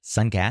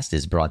Suncast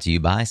is brought to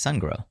you by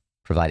SunGrow,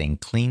 providing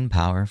clean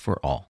power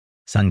for all.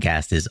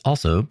 Suncast is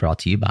also brought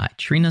to you by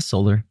Trina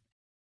Solar.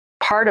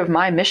 Part of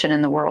my mission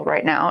in the world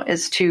right now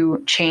is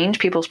to change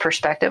people's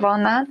perspective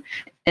on that.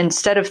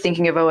 Instead of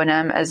thinking of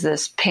O&M as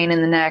this pain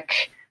in the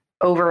neck,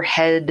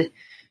 overhead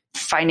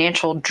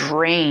financial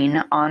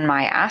drain on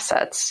my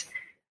assets,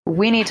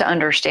 we need to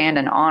understand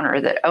and honor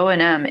that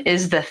O&M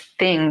is the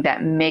thing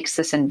that makes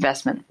this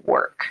investment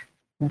work.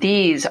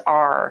 These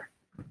are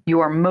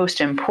your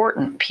most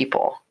important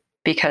people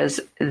because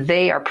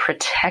they are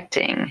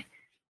protecting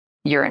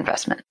your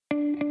investment.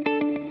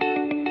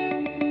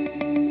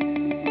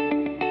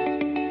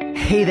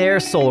 Hey there,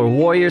 Solar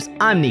Warriors.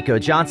 I'm Nico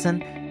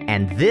Johnson,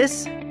 and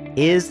this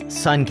is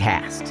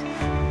Suncast.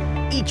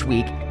 Each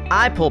week,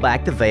 I pull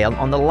back the veil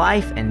on the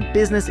life and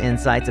business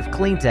insights of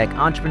clean tech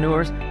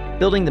entrepreneurs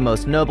building the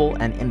most noble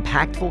and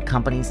impactful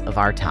companies of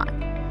our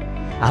time.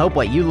 I hope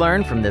what you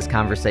learn from this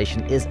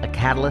conversation is a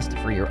catalyst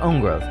for your own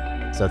growth.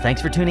 So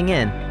thanks for tuning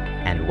in,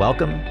 and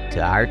welcome to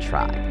our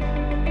tribe.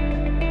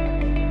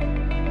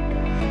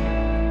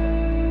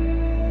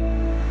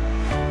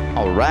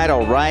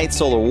 All right,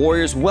 Solar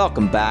Warriors,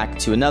 welcome back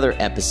to another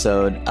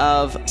episode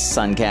of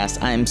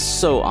Suncast. I am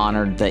so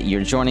honored that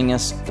you're joining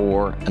us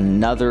for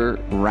another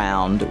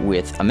round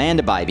with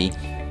Amanda Bybee,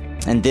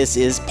 and this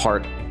is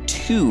part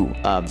 2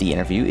 of the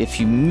interview. If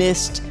you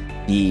missed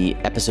the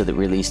episode that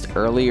we released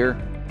earlier,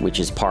 which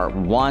is part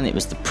 1, it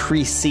was the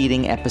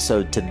preceding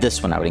episode to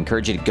this one. I would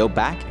encourage you to go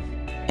back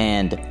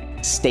and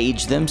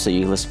stage them so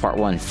you listen to part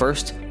 1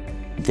 first.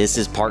 This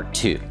is part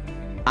 2.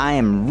 I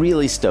am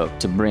really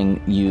stoked to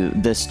bring you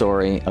this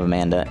story of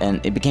Amanda,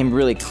 and it became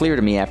really clear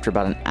to me after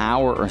about an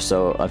hour or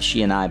so of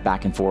she and I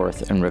back and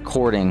forth and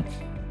recording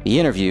the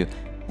interview,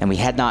 and we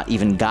had not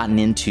even gotten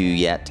into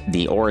yet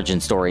the origin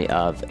story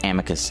of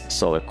Amicus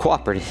Solar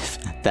Cooperative,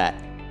 that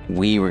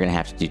we were going to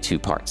have to do 2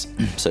 parts.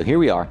 So here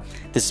we are.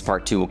 This is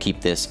part 2. We'll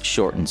keep this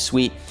short and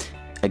sweet.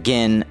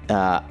 Again,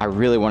 I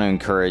really want to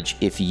encourage,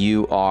 if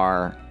you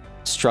are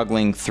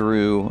struggling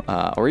through,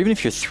 or even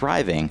if you're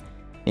thriving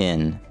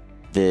in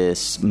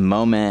this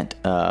moment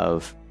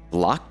of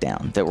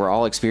lockdown that we're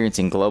all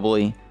experiencing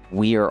globally,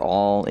 we are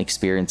all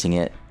experiencing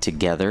it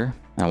together.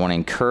 I want to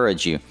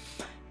encourage you.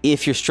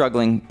 If you're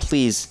struggling,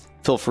 please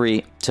feel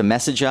free to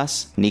message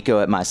us,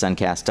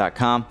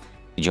 nico@mysuncast.com.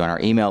 You join our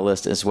email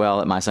list as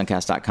well at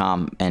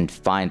mysuncast.com and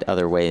find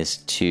other ways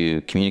to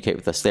communicate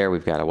with us there.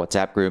 We've got a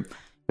WhatsApp group.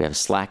 We have a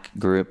Slack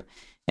group.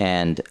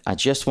 And I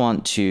just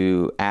want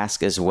to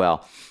ask as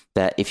well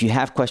that if you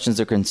have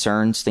questions or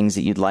concerns, things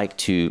that you'd like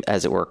to,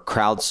 as it were,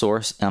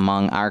 crowdsource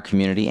among our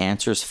community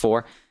answers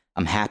for,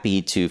 I'm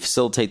happy to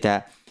facilitate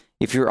that.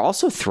 If you're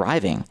also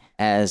thriving,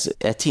 as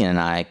Etienne and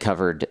I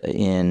covered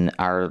in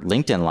our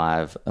LinkedIn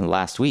Live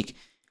last week,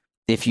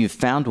 if you've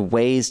found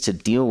ways to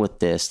deal with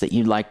this that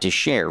you'd like to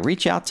share,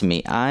 reach out to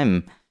me.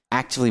 I'm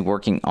actively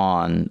working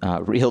on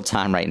real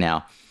time right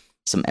now,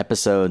 some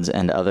episodes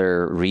and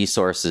other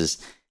resources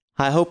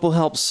I hope will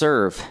help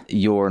serve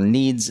your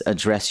needs,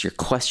 address your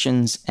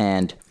questions,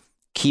 and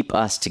keep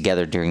us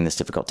together during this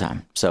difficult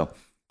time. So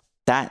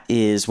that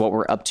is what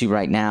we're up to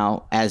right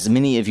now. As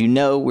many of you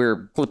know,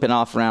 we're flipping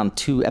off around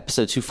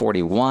episode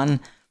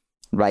 241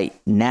 right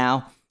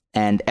now.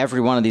 And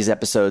every one of these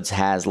episodes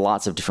has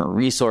lots of different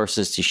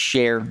resources to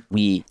share.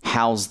 We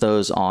house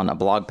those on a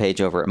blog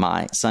page over at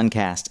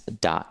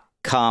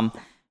mysuncast.com.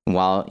 And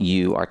while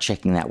you are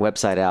checking that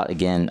website out,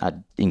 again, I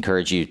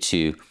encourage you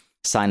to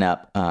sign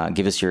up,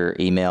 give us your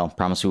email.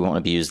 Promise we won't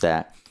abuse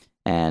that.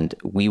 And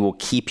we will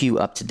keep you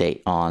up to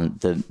date on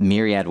the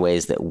myriad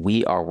ways that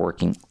we are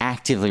working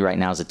actively right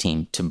now as a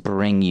team to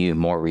bring you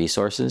more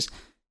resources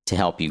to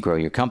help you grow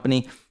your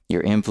company,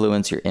 your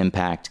influence, your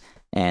impact,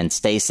 and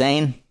stay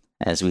sane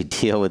as we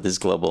deal with this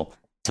global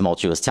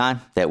tumultuous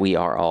time that we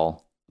are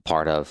all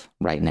part of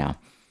right now.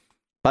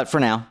 But for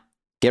now,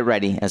 get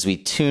ready as we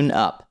tune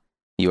up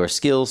your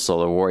skills,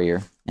 Solar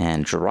Warrior,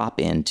 and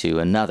drop into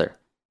another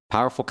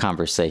powerful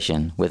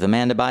conversation with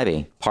Amanda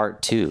Bybee,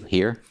 part 2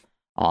 here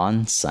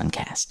on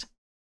Suncast.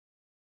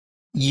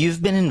 You've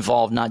been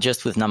involved not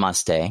just with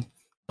Namaste,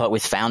 but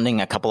with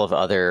founding a couple of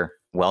other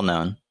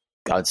well-known,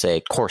 I would say,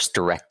 course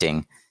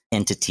directing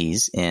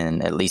entities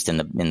in, at least in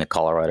the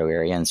Colorado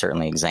area, and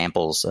certainly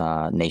examples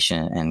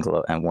nation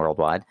and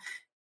worldwide.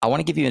 I want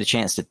to give you a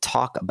chance to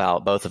talk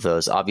about both of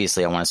those.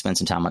 Obviously, I want to spend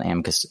some time on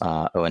Amicus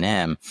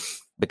O&M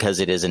because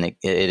it is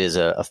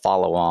a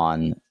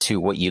follow-on to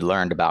what you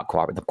learned about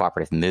the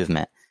cooperative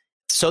movement,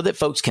 so that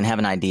folks can have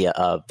an idea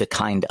of the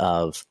kind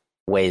of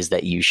ways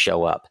that you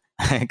show up,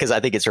 because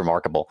I think it's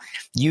remarkable.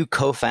 You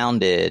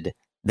co-founded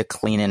the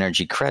Clean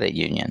Energy Credit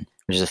Union,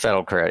 which is a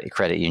federal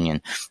credit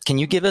union. Can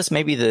you give us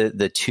maybe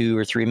the 2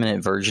 or 3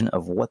 minute version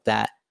of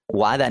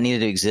why that needed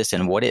to exist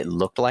and what it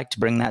looked like to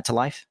bring that to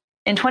life?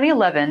 In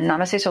 2011,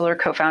 Namaste Solar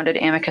co-founded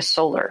Amicus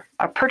Solar,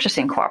 a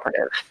purchasing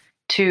cooperative,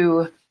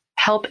 to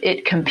help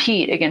it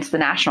compete against the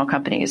national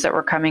companies that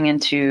were coming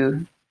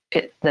into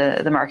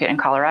the market in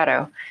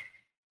Colorado.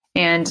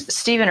 And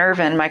Stephen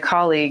Irvin, my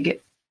colleague,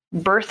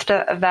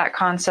 birthed that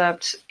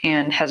concept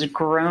and has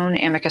grown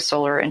Amicus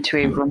Solar into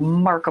a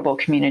remarkable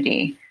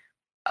community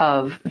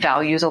of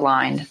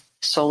values-aligned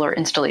solar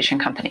installation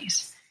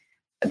companies.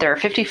 There are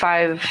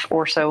 55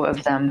 or so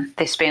of them.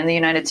 They span the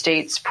United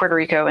States, Puerto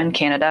Rico, and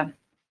Canada.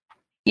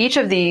 Each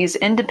of these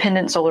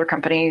independent solar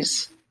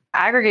companies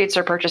aggregates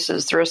their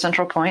purchases through a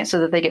central point so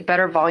that they get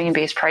better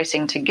volume-based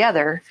pricing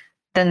together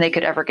than they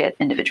could ever get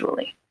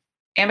individually.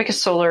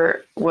 Amicus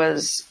Solar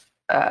was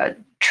a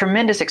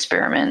tremendous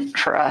experiment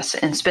for us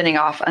in spinning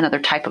off another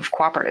type of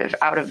cooperative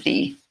out of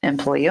the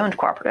employee-owned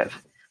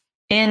cooperative.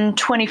 In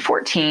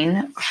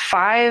 2014,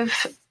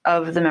 5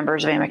 of the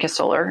members of Amicus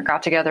Solar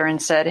got together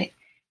and said,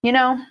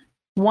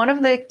 one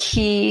of the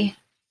key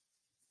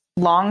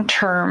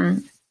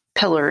long-term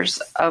pillars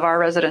of our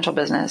residential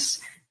business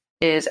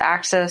is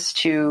access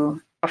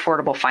to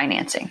affordable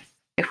financing.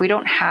 If we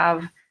don't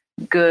have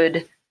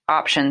good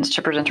options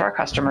to present to our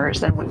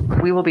customers, then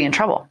we will be in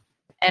trouble.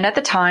 And at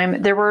the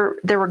time, there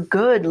were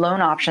good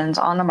loan options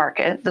on the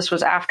market. This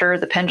was after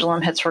the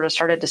pendulum had sort of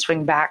started to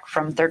swing back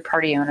from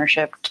third-party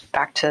ownership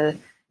back to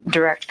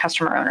direct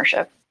customer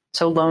ownership.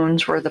 So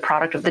loans were the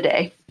product of the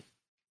day.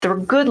 There were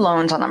good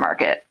loans on the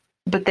market,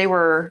 but they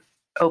were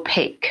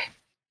opaque.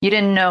 You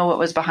didn't know what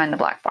was behind the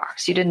black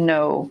box. You didn't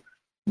know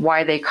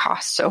why they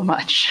cost so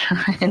much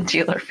in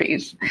dealer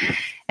fees.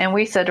 And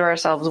we said to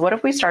ourselves, what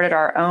if we started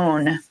our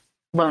own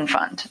loan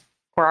fund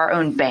or our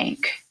own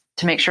bank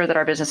to make sure that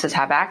our businesses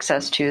have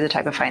access to the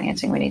type of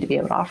financing we need to be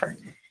able to offer?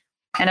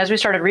 And as we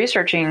started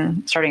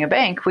researching starting a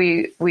bank,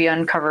 we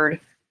uncovered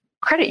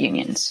credit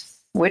unions,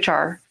 which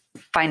are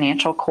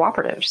financial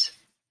cooperatives.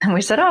 And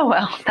we said, oh,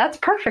 well, that's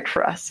perfect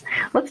for us.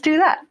 Let's do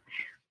that.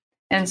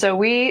 And so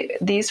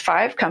these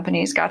 5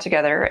 companies got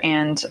together,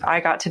 and I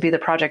got to be the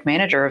project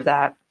manager of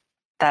that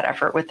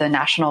effort with the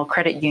National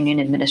Credit Union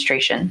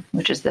Administration,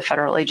 which is the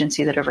federal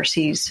agency that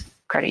oversees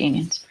credit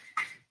unions.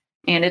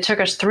 And it took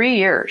us 3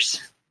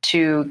 years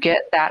to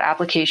get that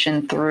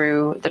application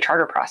through the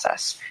charter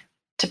process.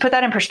 To put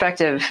that in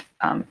perspective,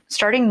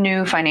 starting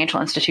new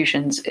financial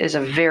institutions is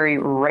a very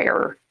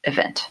rare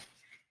event.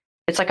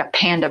 It's like a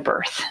panda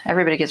birth.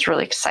 Everybody gets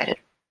really excited.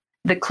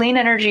 The Clean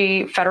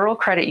Energy Federal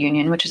Credit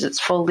Union, which is its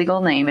full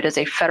legal name, it is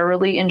a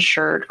federally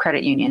insured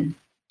credit union,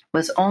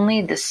 was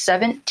only the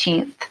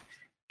 17th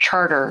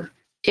charter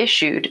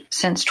issued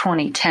since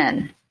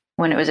 2010,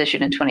 when it was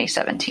issued in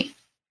 2017.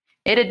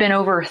 It had been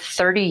over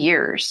 30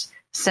 years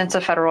since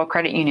a federal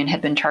credit union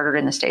had been chartered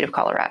in the state of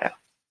Colorado.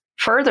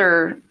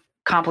 Further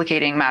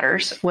complicating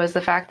matters was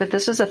the fact that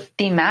this is a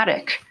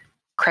thematic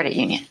credit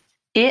union.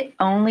 It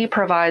only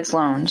provides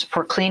loans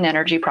for clean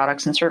energy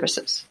products and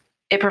services.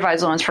 It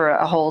provides loans for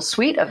a whole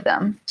suite of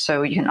them.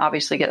 So you can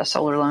obviously get a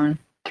solar loan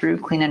through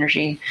clean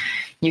energy.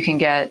 You can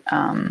get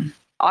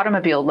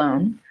automobile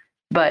loan,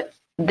 but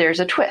there's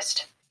a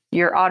twist.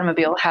 Your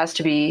automobile has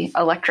to be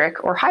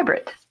electric or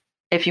hybrid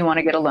if you want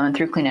to get a loan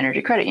through Clean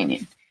Energy Credit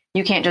Union.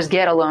 You can't just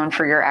get a loan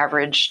for your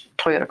average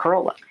Toyota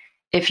Corolla.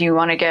 If you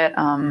want to get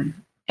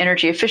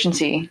energy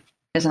efficiency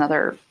is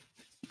another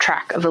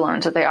track of the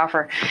loans that they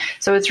offer.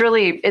 So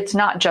it's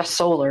not just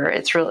solar.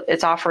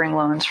 It's offering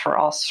loans for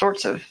all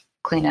sorts of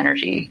clean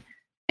energy,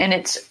 and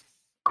it's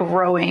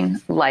growing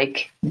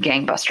like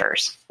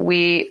gangbusters.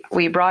 We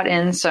brought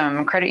in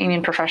some credit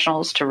union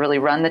professionals to really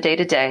run the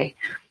day-to-day.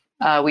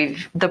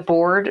 The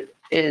board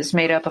is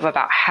made up of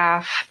about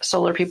half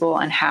solar people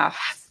and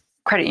half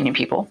credit union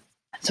people.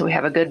 So we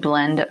have a good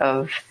blend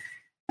of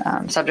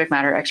subject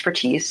matter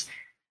expertise.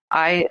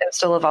 I am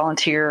still a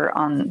volunteer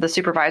on the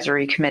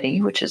supervisory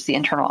committee, which is the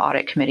internal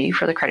audit committee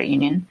for the credit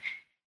union.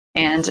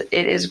 And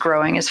it is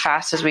growing as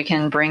fast as we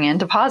can bring in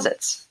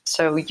deposits.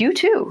 So you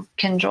too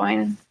can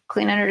join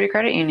Clean Energy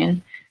Credit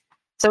Union.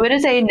 So it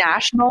is a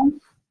national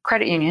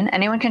credit union.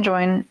 Anyone can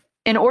join.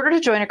 In order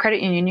to join a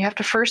credit union, you have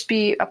to first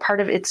be a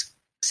part of its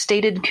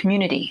stated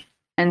community.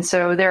 And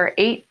so there are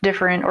 8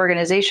 different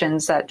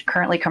organizations that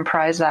currently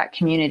comprise that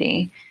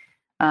community.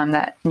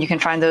 That you can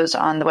find those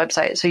on the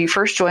website. So you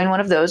first join one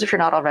of those if you're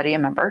not already a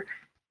member,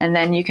 and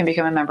then you can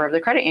become a member of the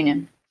credit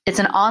union. It's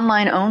an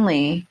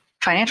online-only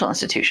financial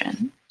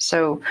institution.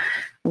 So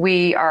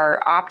we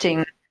are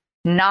opting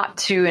not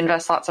to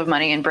invest lots of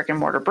money in brick and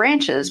mortar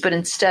branches, but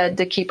instead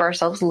to keep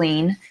ourselves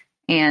lean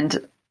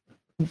and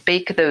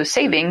bake those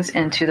savings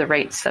into the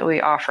rates that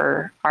we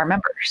offer our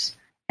members.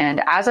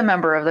 And as a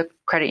member of the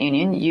credit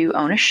union, you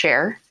own a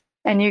share,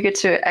 and you get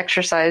to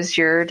exercise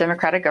your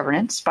democratic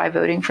governance by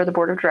voting for the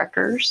board of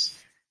directors.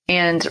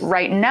 And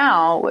right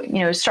now,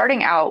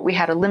 starting out, we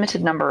had a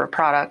limited number of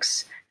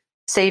products,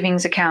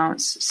 savings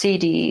accounts,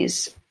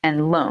 CDs,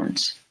 and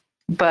loans.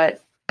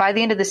 But by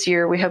the end of this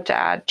year, we hope to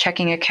add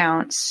checking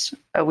accounts.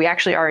 We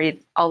actually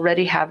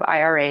already have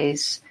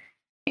IRAs.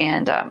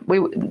 And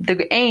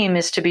the aim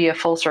is to be a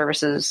full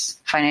services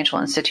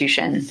financial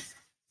institution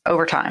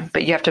over time.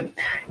 But you have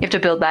to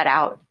build that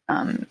out.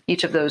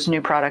 Each of those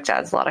new products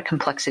adds a lot of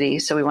complexity,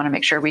 so we want to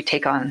make sure we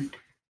take on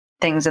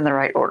things in the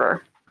right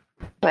order.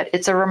 But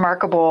it's a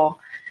remarkable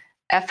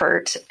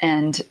effort.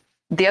 And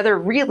the other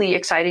really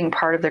exciting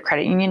part of the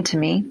credit union to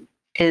me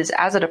is,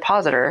 as a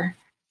depositor,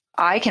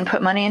 I can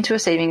put money into a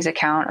savings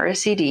account or a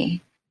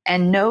CD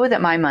and know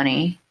that my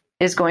money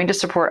is going to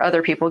support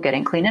other people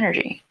getting clean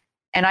energy.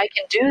 And I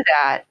can do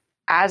that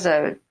as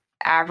a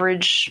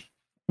average,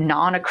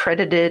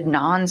 non-accredited,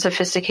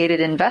 non-sophisticated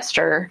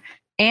investor,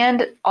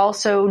 and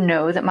also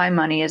know that my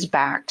money is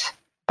backed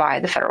by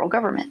the federal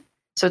government.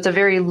 So it's a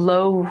very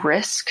low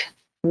risk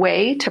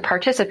way to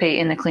participate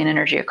in the clean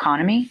energy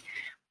economy,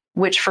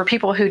 which for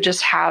people who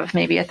just have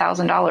maybe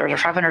 $1,000 or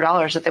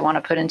 $500 that they want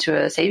to put into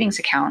a savings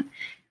account,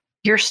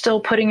 you're still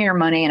putting your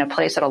money in a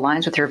place that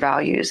aligns with your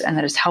values and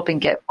that is helping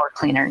get more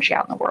clean energy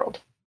out in the world.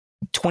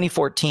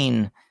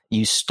 2014,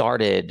 you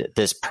started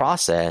this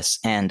process,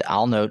 and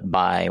I'll note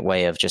by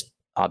way of just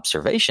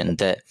observation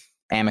that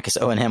Amicus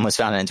O&M was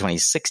founded in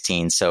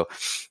 2016. So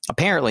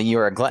apparently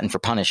you're a glutton for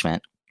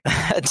punishment.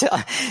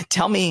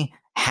 Tell me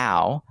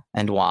how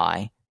and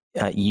why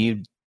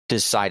you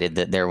decided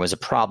that there was a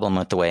problem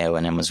with the way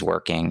O&M was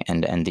working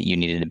and that you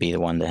needed to be the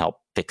one to help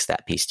fix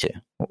that piece too.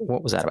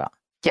 What was that about?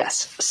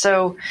 Yes.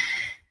 So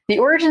the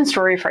origin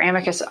story for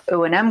Amicus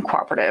O&M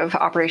Cooperative,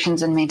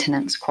 Operations and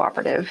Maintenance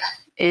Cooperative,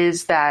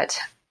 is that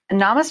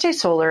Namaste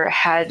Solar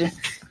had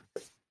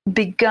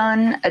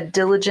begun a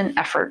diligent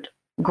effort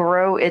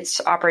grow its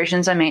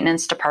operations and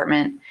maintenance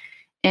department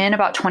in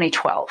about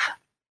 2012.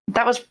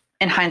 That was,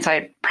 in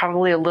hindsight,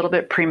 probably a little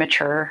bit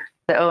premature.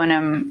 The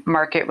O&M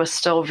market was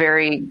still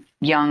very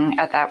young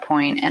at that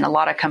point, and a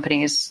lot of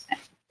companies,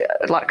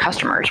 a lot of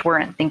customers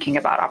weren't thinking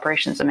about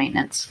operations and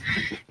maintenance.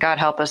 God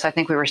help us, I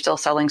think we were still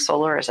selling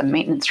solar as a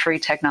maintenance-free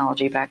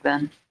technology back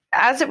then.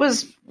 As it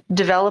was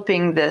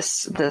developing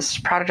this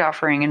product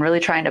offering and really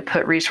trying to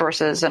put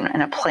resources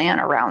and a plan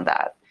around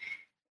that,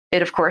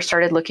 it, of course,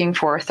 started looking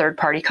for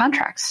third-party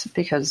contracts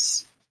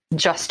because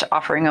just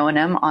offering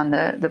O&M on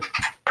the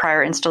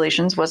prior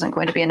installations wasn't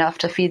going to be enough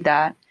to feed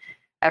that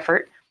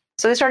effort.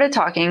 So they started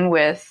talking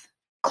with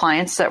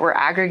clients that were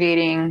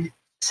aggregating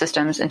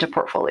systems into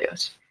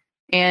portfolios.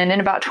 And in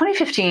about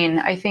 2015,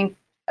 I think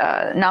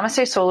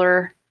Namaste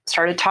Solar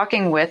started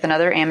talking with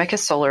another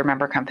Amicus Solar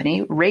member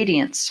company,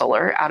 Radiance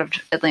Solar, out of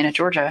Atlanta,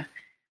 Georgia.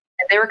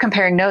 And they were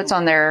comparing notes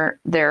on their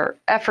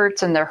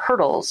efforts and their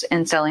hurdles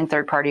in selling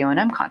third-party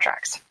O&M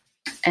contracts.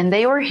 And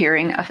they were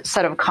hearing a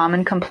set of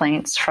common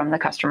complaints from the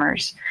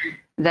customers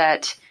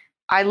that,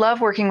 I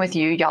love working with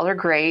you. Y'all are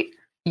great.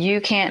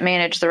 You can't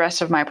manage the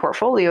rest of my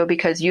portfolio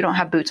because you don't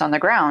have boots on the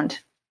ground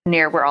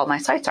near where all my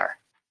sites are.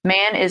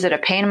 Man, is it a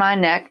pain in my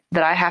neck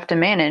that I have to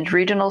manage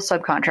regional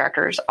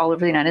subcontractors all over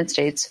the United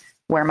States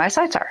where my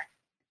sites are.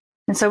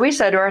 And so we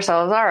said to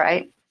ourselves, all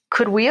right,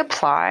 could we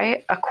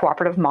apply a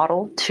cooperative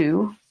model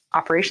to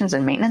operations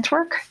and maintenance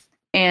work?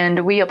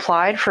 And we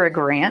applied for a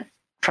grant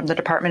from the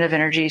Department of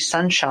Energy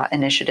Sunshot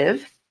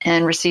Initiative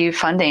and received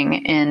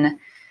funding in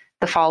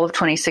the fall of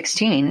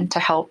 2016 to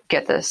help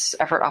get this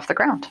effort off the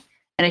ground.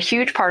 And a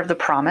huge part of the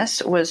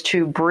promise was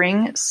to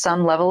bring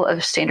some level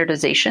of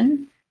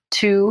standardization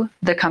to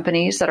the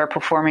companies that are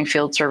performing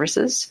field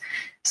services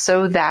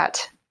so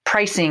that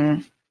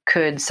pricing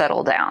could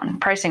settle down.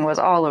 Pricing was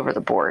all over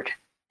the board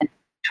in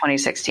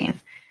 2016,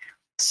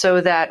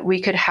 so that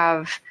we could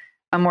have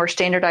a more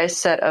standardized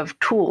set of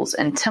tools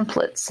and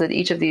templates that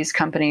each of these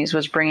companies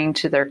was bringing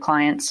to their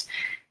clients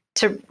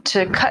to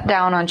cut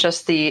down on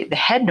just the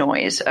head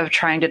noise of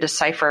trying to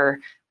decipher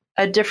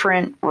a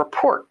different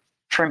report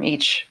from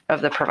each of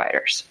the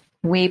providers.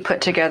 We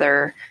put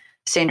together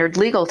standard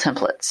legal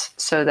templates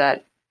so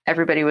that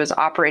everybody was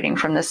operating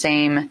from the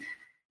same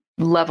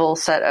level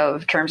set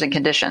of terms and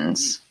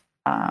conditions.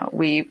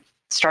 We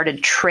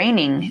started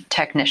training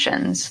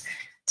technicians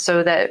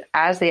so that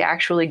as they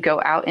actually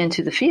go out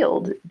into the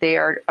field, they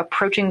are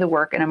approaching the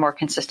work in a more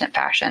consistent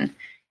fashion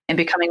and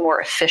becoming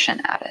more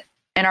efficient at it.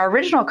 And our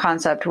original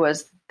concept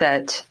was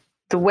that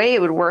the way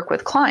it would work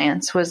with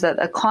clients was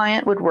that a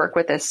client would work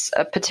with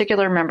a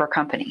particular member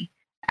company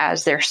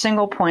as their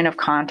single point of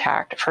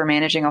contact for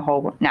managing a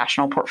whole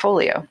national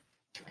portfolio.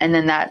 And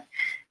then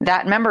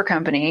that member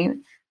company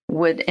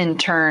would in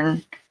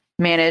turn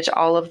manage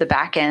all of the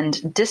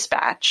back-end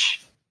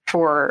dispatch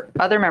for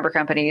other member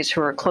companies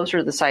who are closer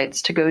to the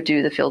sites to go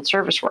do the field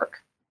service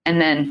work. And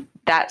then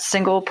that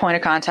single point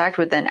of contact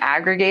would then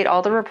aggregate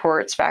all the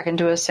reports back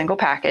into a single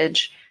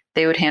package.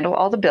 They would handle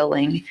all the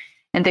billing,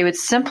 and they would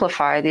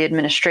simplify the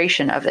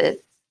administration of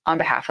it on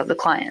behalf of the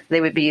client.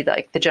 They would be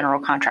like the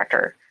general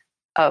contractor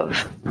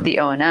of the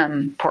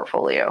O&M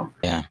portfolio.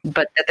 Yeah.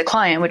 But that the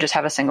client would just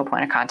have a single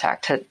point of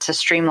contact to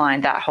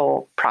streamline that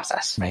whole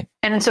process. Right.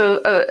 And so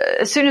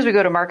as soon as we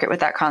go to market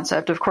with that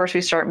concept, of course,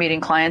 we start meeting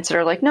clients that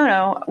are like,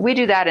 no, we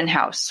do that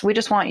in-house. We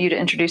just want you to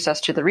introduce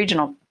us to the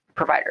regional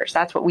providers.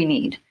 That's what we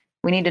need.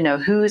 We need to know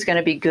who's going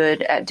to be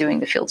good at doing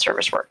the field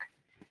service work.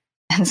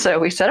 And so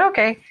we said,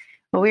 okay,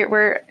 well,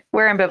 we're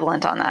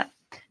ambivalent on that.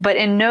 But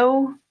in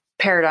no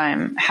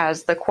paradigm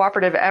has the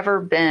cooperative ever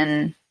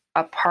been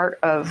a part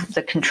of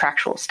the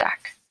contractual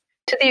stack.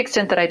 To the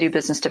extent that I do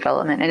business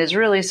development, it is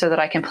really so that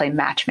I can play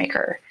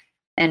matchmaker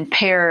and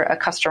pair a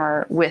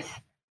customer with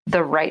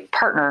the right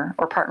partner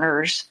or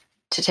partners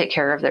to take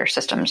care of their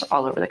systems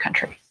all over the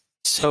country.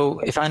 So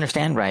if I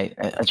understand right,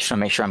 I just want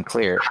to make sure I'm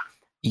clear.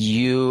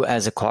 you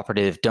as a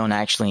cooperative don't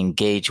actually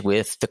engage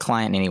with the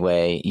client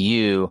anyway.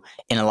 You,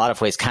 in a lot of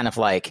ways, kind of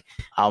like,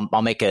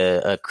 I'll make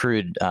a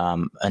crude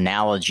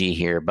analogy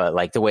here, but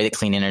like the way that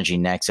Clean Energy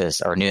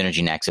Nexus or New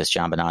Energy Nexus,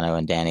 John Bonanno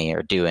and Danny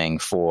are doing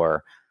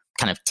for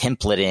kind of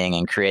templating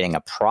and creating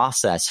a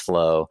process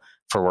flow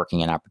for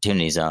working in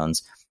opportunity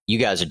zones. You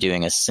guys are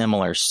doing a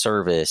similar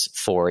service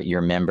for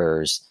your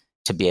members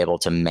to be able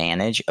to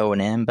manage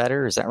O&M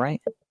better. Is that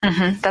right?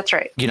 Mm-hmm, that's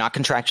right. You're not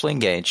contractually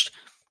engaged.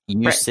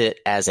 You right. sit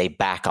as a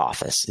back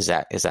office. Is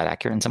that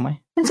accurate in some way?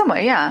 In some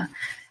way, yeah.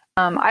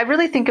 I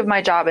really think of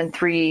my job in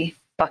 3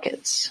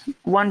 buckets.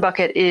 One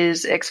bucket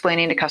is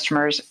explaining to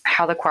customers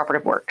how the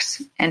cooperative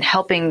works and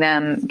helping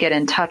them get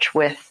in touch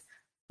with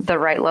the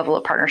right level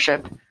of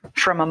partnership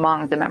from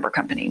among the member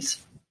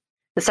companies.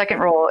 The second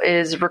role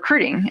is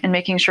recruiting and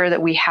making sure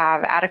that we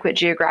have adequate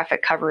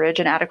geographic coverage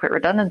and adequate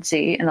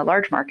redundancy in the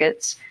large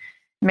markets,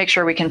 make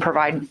sure we can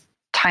provide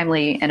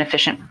timely and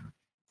efficient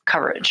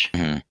coverage.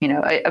 Mm-hmm. You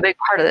know, a big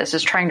part of this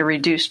is trying to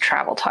reduce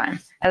travel time.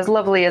 As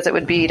lovely as it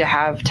would be to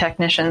have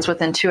technicians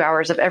within 2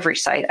 hours of every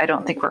site, I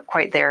don't think we're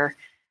quite there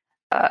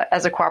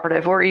as a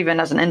cooperative or even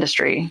as an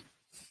industry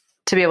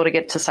to be able to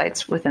get to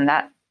sites within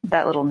that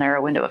little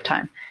narrow window of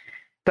time.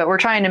 But we're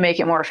trying to make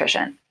it more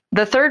efficient.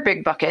 The third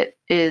big bucket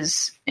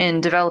is in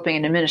developing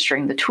and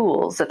administering the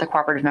tools that the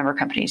cooperative member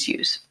companies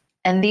use.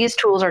 And these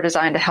tools are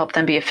designed to help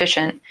them be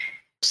efficient,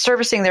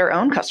 servicing their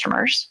own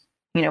customers,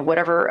 you know,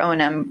 whatever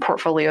O&M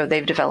portfolio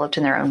they've developed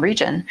in their own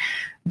region,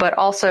 but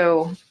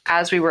also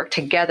as we work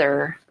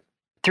together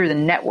through the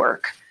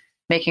network,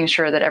 making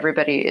sure that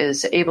everybody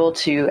is able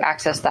to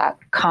access that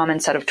common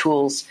set of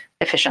tools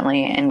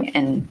efficiently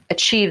and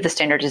achieve the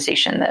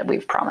standardization that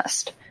we've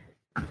promised.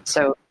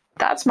 So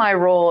that's my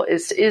role,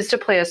 is to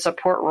play a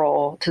support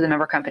role to the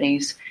member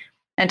companies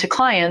and to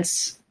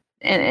clients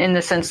in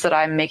the sense that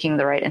I'm making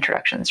the right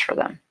introductions for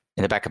them.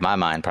 In the back of my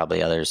mind,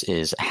 probably others,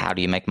 is how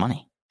do you make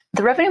money?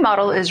 The revenue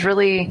model is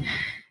really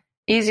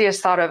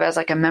easiest thought of as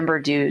like a member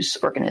dues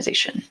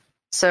organization.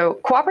 So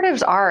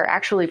cooperatives are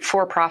actually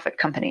for-profit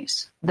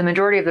companies. The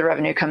majority of the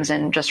revenue comes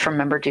in just from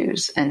member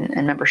dues and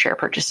member share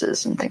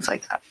purchases and things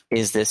like that.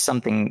 Is this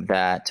something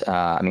that,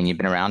 you've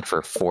been around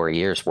for 4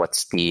 years.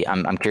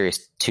 I'm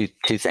curious,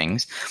 two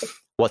things.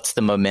 What's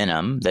the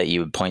momentum that you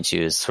would point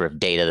to as sort of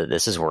data that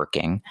this is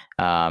working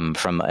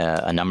from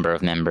a number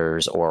of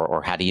members,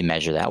 or how do you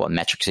measure that? What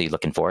metrics are you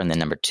looking for? And then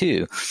number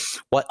 2,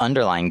 what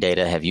underlying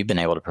data have you been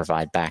able to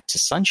provide back to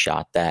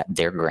Sunshot that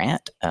their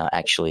grant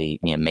actually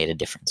made a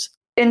difference?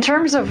 In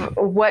terms of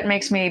what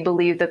makes me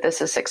believe that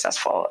this is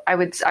successful, I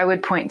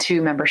would point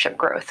to membership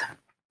growth.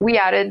 We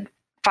added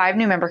 5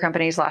 new member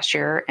companies last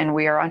year, and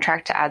we are on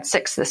track to add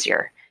 6 this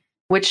year,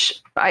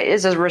 which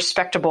is a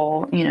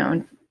respectable,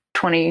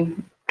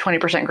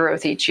 20%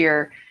 growth each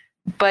year.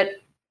 But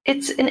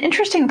it's an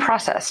interesting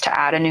process to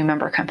add a new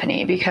member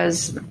company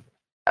because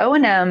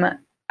O&M,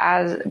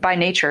 as by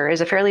nature, is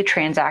a fairly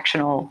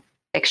transactional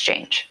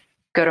exchange.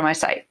 Go to my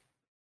site,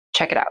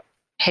 check it out.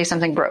 Hey,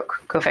 something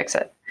broke, go fix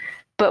it.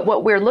 But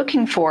what we're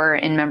looking for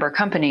in member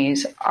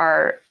companies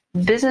are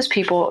business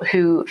people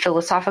who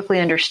philosophically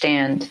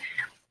understand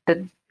that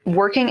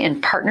working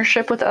in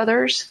partnership with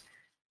others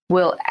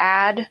will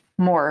add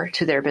more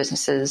to their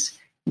businesses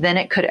than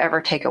it could ever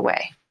take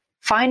away.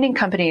 Finding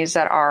companies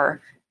that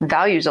are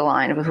values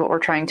aligned with what we're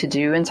trying to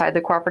do inside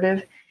the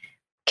cooperative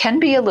can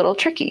be a little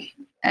tricky.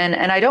 And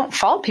I don't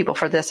fault people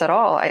for this at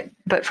all.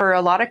 But for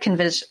a lot of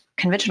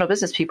conventional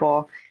business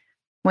people,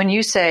 when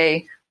you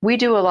say, we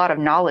do a lot of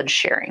knowledge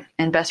sharing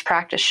and best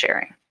practice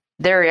sharing,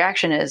 their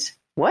reaction is,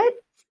 what?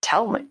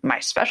 Tell me my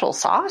special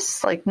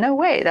sauce? Like, no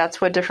way. That's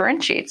what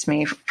differentiates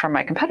me from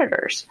my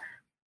competitors.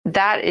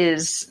 That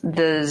is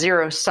the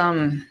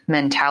zero-sum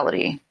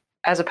mentality,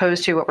 as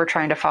opposed to what we're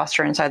trying to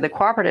foster inside the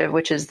cooperative,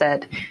 which is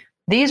that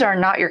these are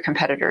not your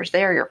competitors.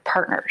 They are your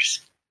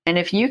partners. And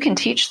if you can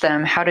teach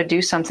them how to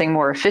do something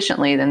more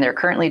efficiently than they're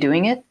currently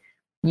doing it,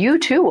 you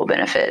too will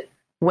benefit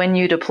when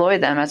you deploy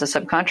them as a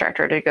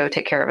subcontractor to go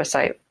take care of a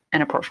site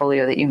and a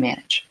portfolio that you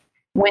manage.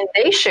 When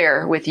they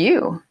share with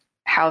you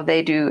how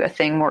they do a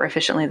thing more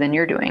efficiently than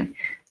you're doing,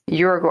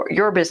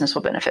 your business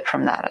will benefit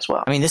from that as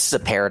well. This is a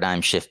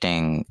paradigm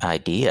shifting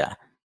idea.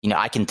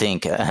 I can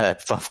think,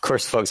 of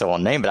course, folks I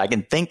won't name, but I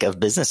can think of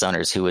business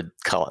owners who would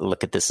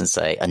look at this and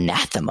say,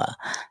 anathema.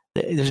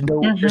 There's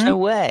no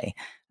way.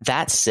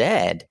 That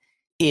said,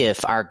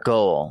 if our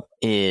goal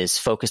is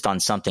focused on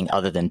something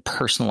other than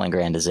personal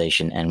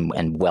aggrandization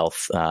and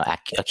wealth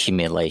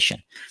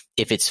accumulation,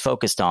 if it's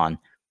focused on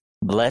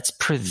let's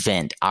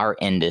prevent our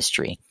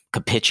industry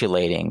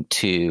capitulating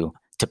to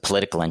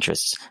political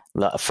interests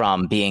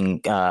from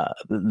being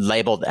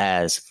labeled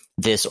as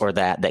this or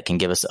that can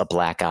give us a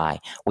black eye.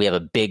 We have a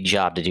big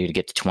job to do to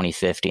get to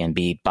 2050 and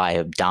be by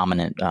a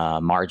dominant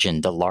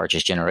margin the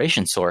largest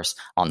generation source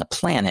on the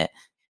planet.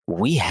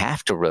 We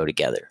have to row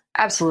together.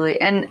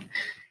 Absolutely. And,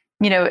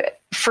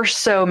 for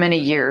so many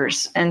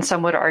years, and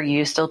some would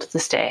argue still to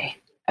this day,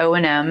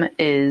 O&M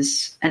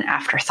is an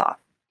afterthought.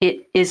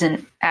 It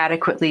isn't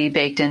adequately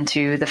baked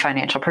into the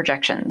financial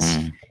projections.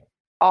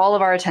 All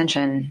of our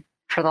attention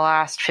for the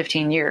last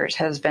 15 years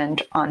has been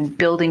on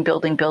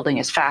building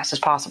as fast as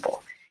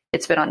possible.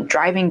 It's been on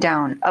driving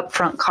down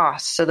upfront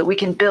costs so that we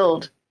can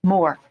build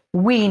more.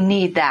 We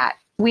need that.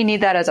 We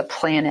need that as a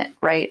planet,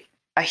 right?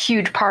 A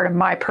huge part of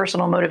my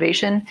personal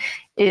motivation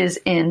is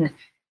in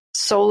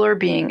solar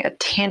being a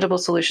tangible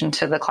solution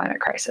to the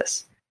climate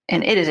crisis.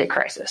 And it is a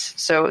crisis.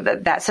 So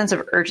that sense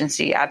of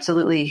urgency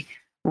absolutely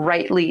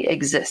rightly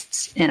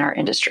exists in our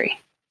industry.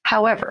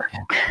 However,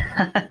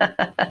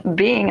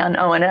 being on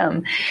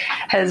O&M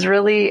has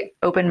really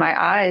opened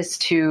my eyes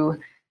to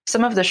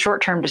some of the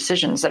short-term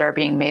decisions that are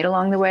being made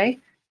along the way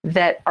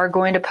that are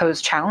going to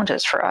pose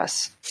challenges for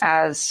us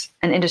as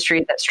an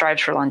industry that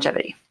strives for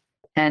longevity.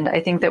 And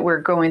I think that we're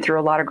going through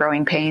a lot of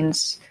growing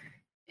pains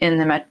in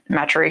the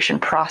maturation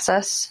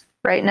process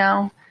right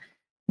now.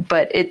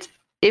 But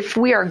if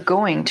we are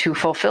going to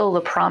fulfill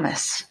the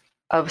promise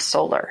of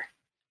solar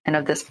and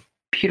of this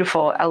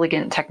beautiful,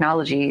 elegant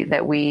technology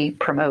that we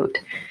promote,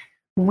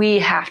 we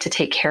have to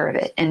take care of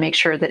it and make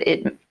sure that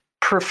it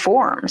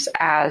performs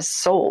as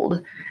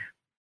sold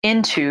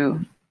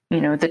into,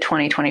 the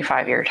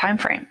 2025 year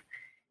timeframe.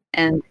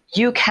 And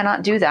you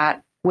cannot do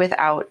that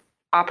without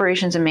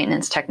operations and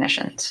maintenance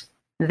technicians.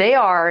 They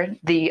are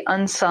the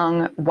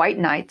unsung white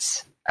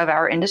knights of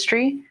our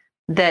industry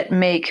that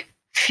make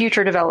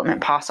future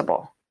development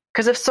possible.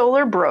 Because if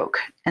solar broke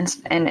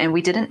and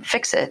we didn't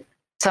fix it, at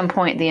some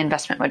point the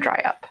investment would dry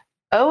up.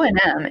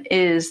 O&M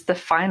is the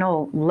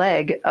final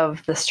leg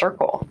of the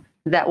circle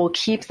that will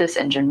keep this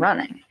engine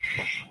running.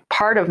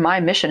 Part of my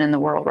mission in the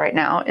world right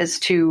now is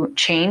to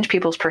change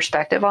people's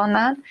perspective on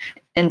that.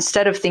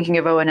 Instead of thinking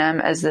of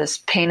O&M as this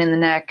pain in the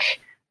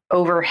neck,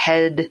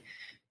 overhead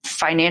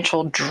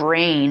financial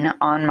drain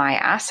on my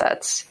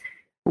assets,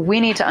 we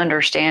need to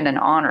understand and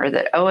honor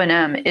that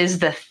O&M is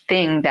the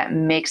thing that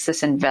makes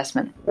this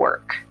investment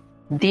work.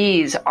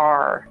 These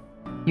are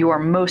your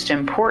most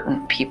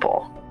important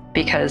people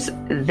because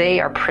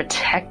they are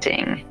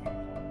protecting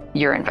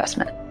your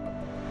investment.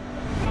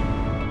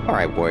 All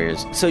right,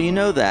 Warriors. So you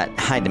know that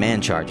high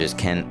demand charges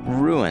can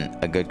ruin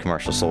a good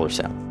commercial solar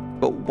cell.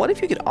 But what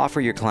if you could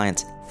offer your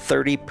clients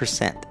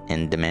 30%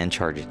 in demand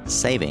charge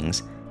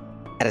savings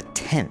at a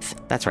tenth?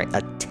 That's right,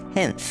 a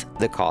tenth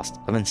the cost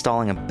of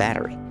installing a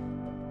battery.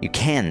 You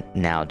can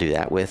now do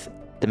that with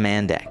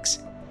DemandX,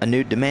 a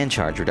new demand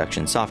charge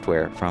reduction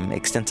software from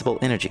Extensible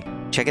Energy.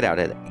 Check it out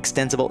at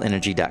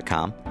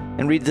extensibleenergy.com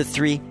and read the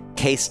 3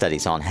 case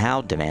studies on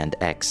how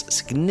DemandX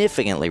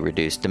significantly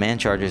reduced demand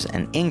charges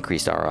and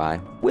increased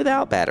ROI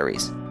without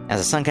batteries. As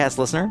a Suncast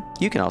listener,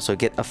 you can also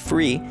get a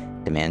free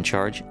demand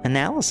charge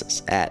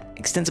analysis at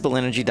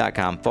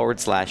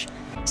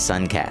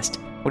extensibleenergy.com/Suncast.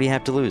 What do you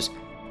have to lose?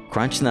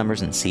 Crunch the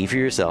numbers and see for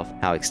yourself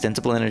how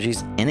Extensible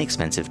Energy's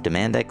inexpensive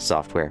DemandX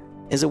software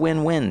is a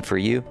win-win for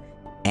you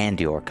and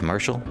your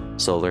commercial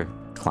solar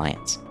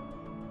clients.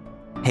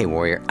 Hey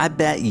Warrior, I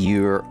bet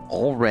you're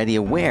already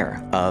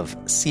aware of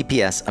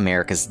CPS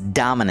America's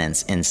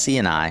dominance in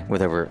C&I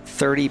with over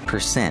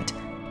 30%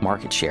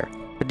 market share.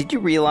 But did you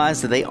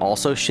realize that they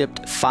also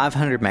shipped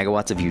 500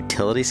 megawatts of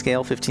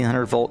utility-scale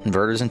 1500-volt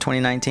inverters in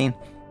 2019?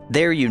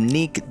 Their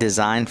unique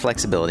design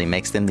flexibility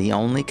makes them the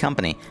only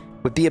company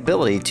with the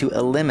ability to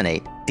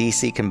eliminate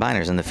DC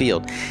combiners in the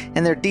field.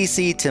 And their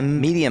DC to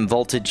medium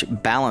voltage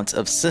balance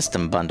of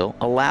system bundle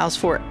allows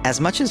for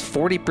as much as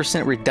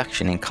 40%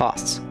 reduction in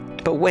costs.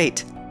 But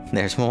wait,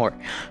 there's more.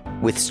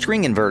 With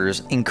string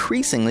inverters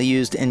increasingly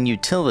used in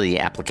utility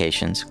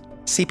applications,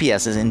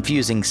 CPS is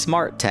infusing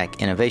smart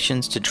tech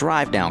innovations to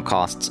drive down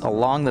costs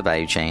along the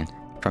value chain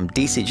from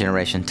DC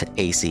generation to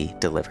AC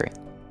delivery.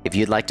 If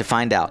you'd like to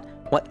find out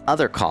what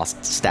other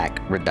cost stack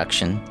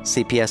reduction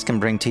CPS can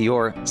bring to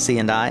your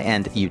C&I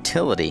and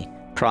utility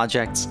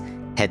projects,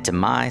 head to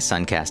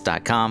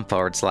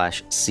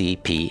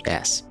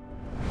mysuncast.com/CPS.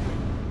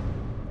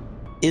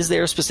 Is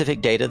there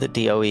specific data that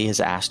DOE has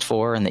asked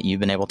for and that you've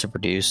been able to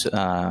produce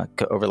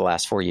over the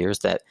last 4 years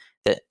that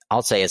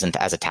I'll say as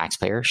a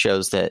taxpayer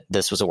shows that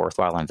this was a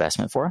worthwhile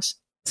investment for us?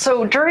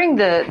 So during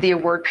the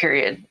award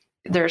period,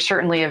 there's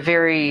certainly a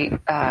very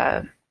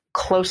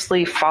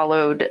closely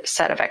followed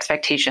set of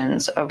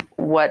expectations of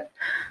what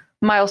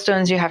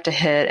milestones you have to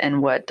hit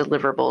and what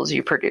deliverables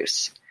you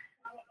produce.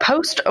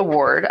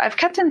 Post-award, I've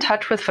kept in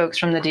touch with folks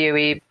from the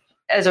DOE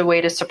as a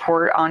way to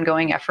support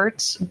ongoing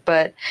efforts,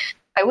 but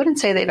I wouldn't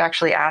say they've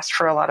actually asked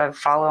for a lot of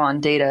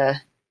follow-on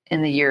data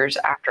in the years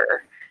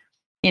after.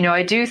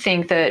 I do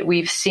think that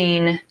we've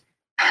seen,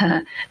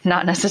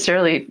 not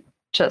necessarily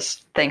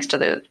just thanks to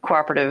the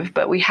cooperative,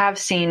 but we have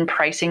seen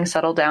pricing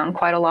settle down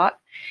quite a lot.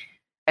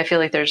 I feel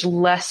like there's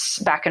less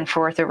back and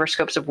forth over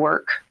scopes of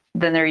work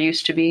than there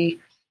used to be.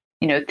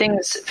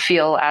 Things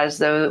feel as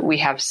though we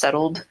have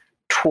settled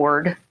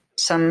toward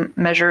some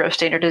measure of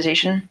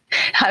standardization.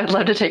 I would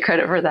love to take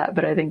credit for that,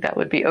 but I think that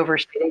would be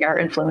overstating our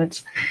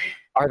influence.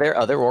 Are there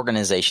other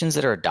organizations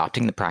that are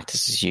adopting the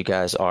practices you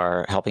guys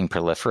are helping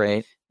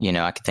proliferate?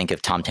 I could think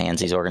of Tom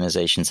Tansey's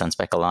organization,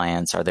 Sunspec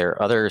Alliance. Are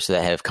there others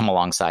that have come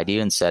alongside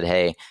you and said,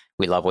 hey,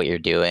 we love what you're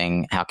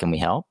doing. How can we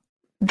help?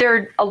 There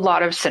are a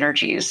lot of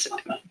synergies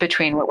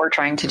between what we're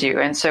trying to do.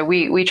 And so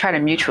we try to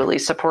mutually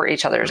support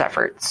each other's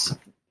efforts.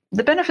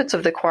 The benefits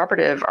of the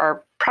cooperative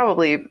are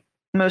probably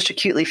most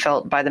acutely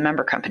felt by the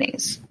member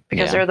companies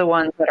because they're the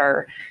ones that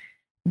are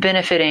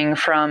benefiting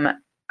from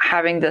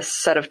having this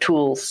set of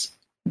tools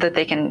that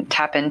they can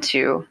tap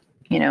into,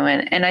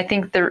 and I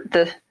think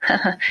the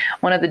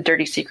one of the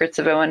dirty secrets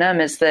of O&M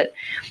is that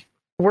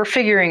we're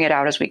figuring it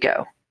out as we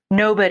go.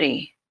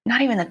 Nobody,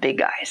 not even the big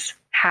guys,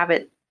 have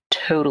it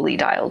totally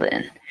dialed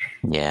in.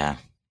 Yeah.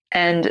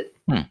 And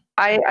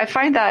I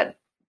find that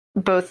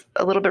both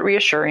a little bit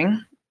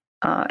reassuring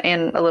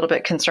and a little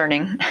bit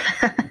concerning.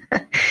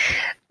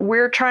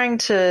 We're trying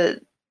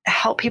to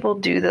help people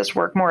do this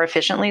work more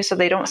efficiently so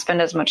they don't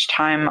spend as much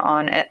time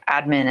on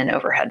admin and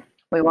overhead.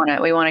 We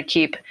want to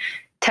keep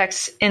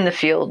techs in the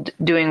field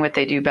doing what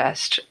they do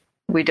best.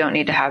 We don't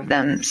need to have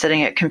them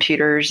sitting at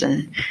computers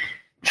and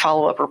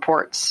follow-up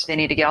reports. They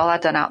need to get all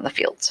that done out in the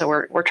field. So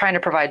we're trying to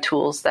provide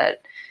tools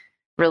that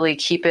really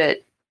keep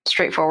it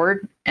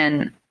straightforward.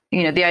 And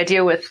the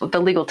idea with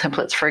the legal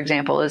templates, for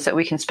example, is that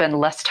we can spend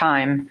less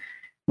time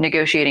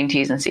negotiating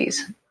T's and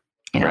C's.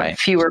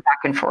 Fewer back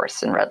and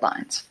forths and red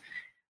lines.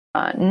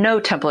 No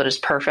template is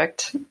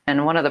perfect.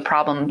 And one of the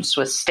problems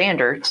with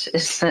standards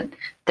is that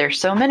there's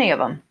so many of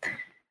them.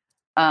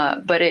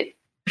 But it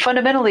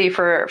fundamentally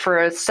for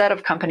a set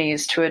of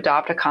companies to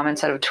adopt a common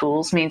set of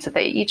tools means that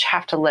they each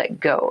have to let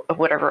go of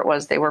whatever it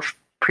was they were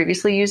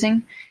previously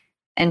using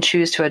and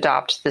choose to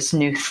adopt this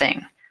new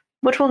thing,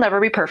 which will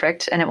never be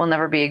perfect. And it will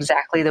never be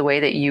exactly the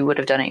way that you would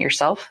have done it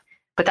yourself.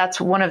 But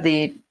that's one of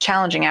the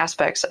challenging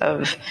aspects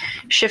of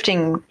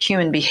shifting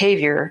human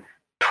behavior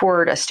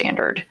toward a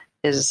standard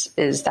is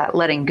that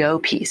letting go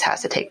piece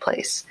has to take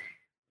place.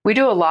 We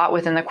do a lot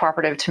within the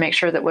cooperative to make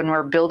sure that when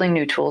we're building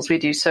new tools, we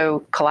do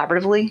so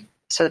collaboratively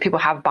so that people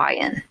have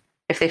buy-in.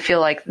 If they feel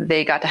like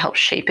they got to help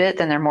shape it,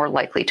 then they're more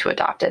likely to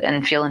adopt it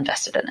and feel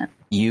invested in it.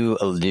 You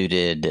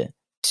alluded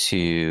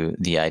to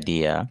the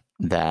idea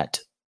that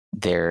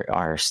there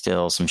are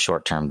still some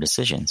short-term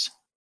decisions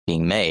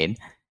being made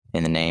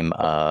in the name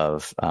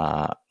of,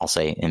 I'll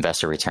say,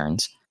 investor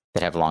returns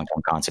that have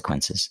long-term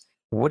consequences.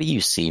 What do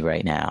you see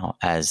right now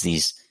as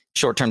these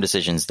short-term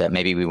decisions that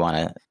maybe we want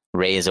to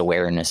raise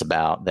awareness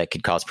about that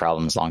could cause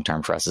problems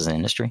long-term for us as an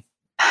industry?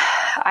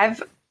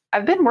 I've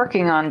been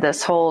working on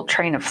this whole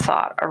train of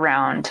thought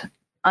around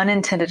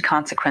unintended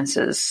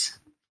consequences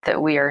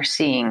that we are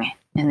seeing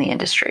in the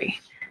industry,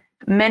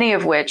 many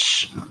of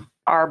which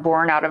are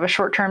born out of a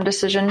short-term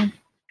decision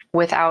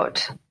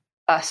without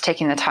us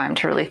taking the time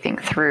to really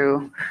think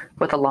through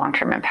what the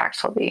long-term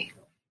impacts will be.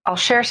 I'll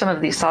share some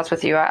of these thoughts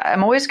with you.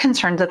 I'm always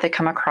concerned that they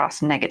come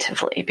across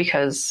negatively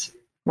because,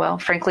 well,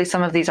 frankly,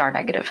 some of these are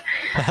negative.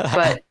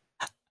 But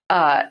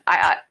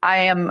I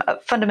am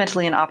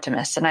fundamentally an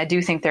optimist, and I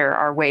do think there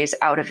are ways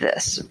out of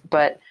this.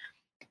 But,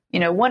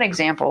 one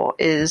example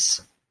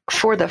is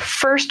for the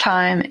first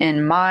time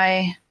in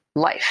my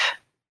life,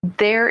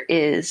 there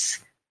is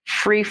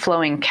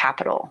free-flowing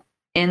capital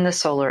in the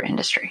solar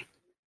industry.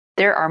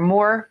 There are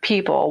more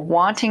people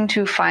wanting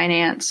to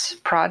finance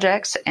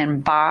projects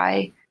and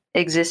buy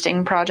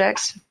existing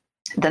projects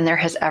than there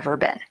has ever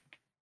been.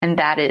 And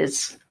that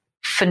is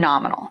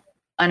phenomenal.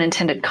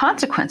 Unintended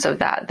consequence of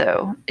that,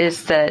 though,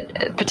 is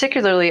that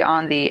particularly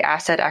on the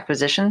asset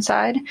acquisition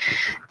side,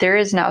 there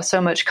is now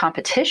so much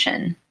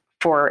competition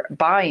for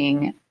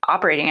buying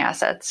operating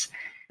assets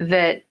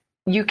that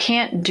you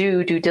can't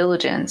do due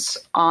diligence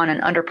on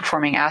an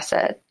underperforming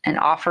asset and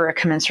offer a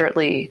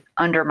commensurately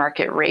under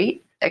market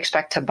rate,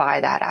 expect to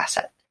buy that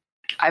asset.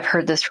 I've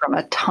heard this from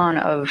a ton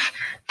of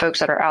folks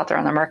that are out there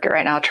on the market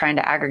right now trying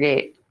to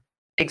aggregate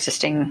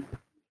existing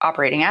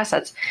operating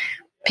assets.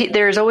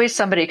 There's always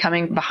somebody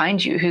coming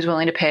behind you who's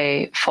willing to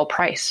pay full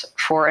price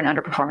for an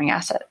underperforming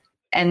asset.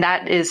 And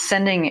that is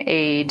sending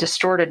a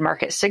distorted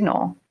market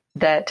signal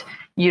that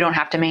you don't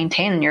have to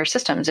maintain in your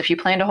systems. If you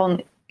plan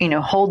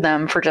to hold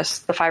them for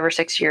just the 5 or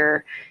 6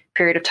 year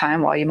period of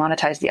time while you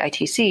monetize the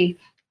ITC,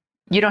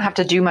 you don't have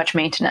to do much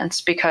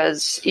maintenance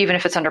because even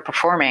if it's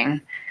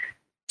underperforming,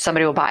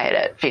 somebody will buy it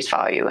at face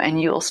value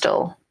and you'll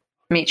still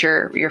meet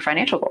your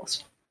financial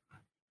goals.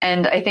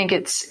 And I think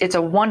it's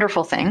a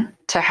wonderful thing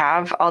to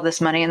have all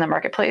this money in the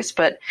marketplace,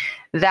 but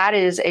that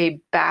is a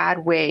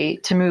bad way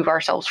to move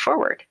ourselves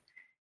forward.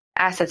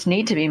 Assets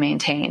need to be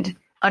maintained.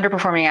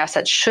 Underperforming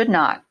assets should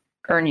not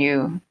earn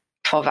you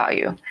full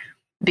value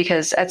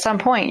because at some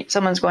point,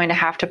 someone's going to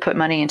have to put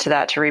money into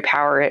that to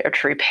repower it or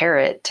to repair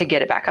it to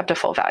get it back up to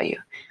full value.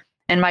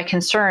 And my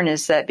concern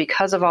is that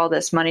because of all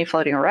this money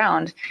floating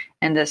around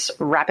and this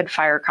rapid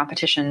fire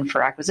competition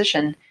for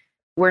acquisition,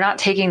 we're not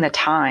taking the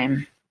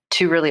time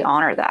to really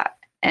honor that,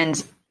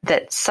 and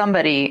that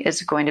somebody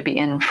is going to be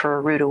in for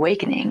a rude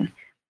awakening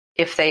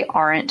if they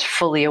aren't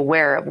fully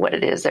aware of what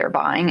it is they're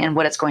buying and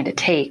what it's going to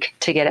take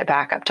to get it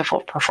back up to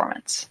full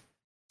performance.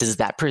 Does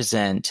that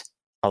present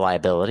a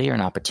liability or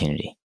an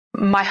opportunity?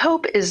 My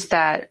hope is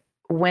that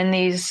when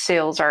these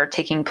sales are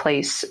taking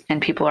place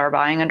and people are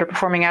buying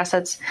underperforming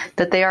assets,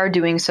 that they are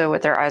doing so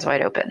with their eyes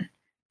wide open.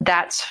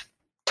 That's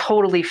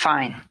totally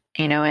fine.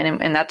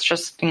 And that's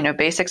just,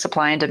 basic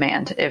supply and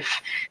demand.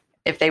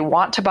 If they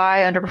want to buy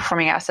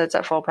underperforming assets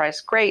at full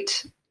price,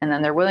 great. And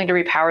then they're willing to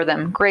repower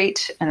them,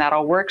 great. And that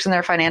all works in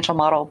their financial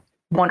model,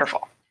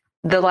 wonderful.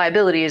 The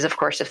liability is, of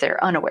course, if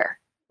they're unaware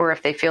or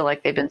if they feel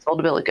like they've been sold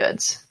a bill of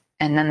goods.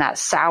 And then that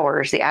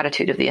sours the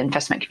attitude of the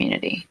investment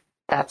community.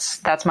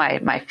 That's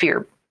my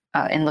fear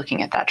in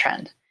looking at that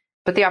trend.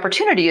 But the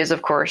opportunity is,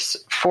 of course,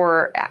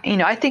 for,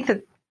 I think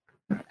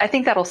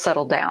that'll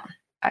settle down.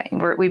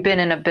 We've been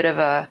in a bit of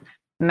a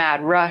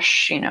mad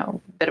rush,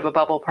 bit of a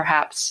bubble,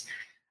 perhaps.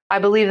 I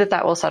believe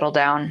that will settle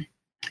down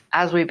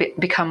as we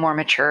become more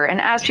mature and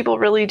as people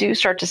really do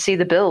start to see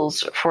the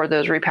bills for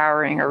those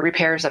repowering or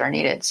repairs that are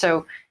needed.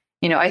 So,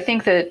 I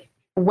think that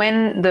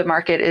when the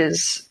market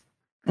is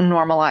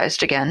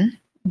normalized again,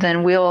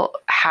 then we'll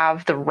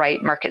have the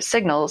right market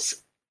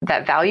signals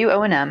that value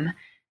O&M,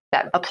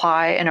 that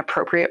apply an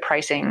appropriate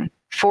pricing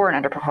for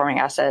an underperforming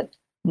asset,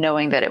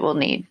 knowing that it will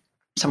need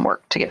some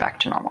work to get back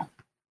to normal.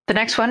 The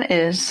next one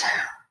is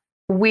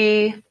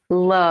we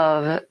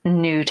love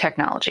new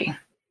technology.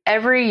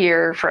 Every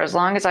year, for as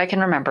long as I can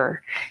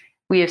remember,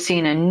 we have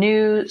seen a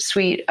new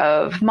suite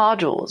of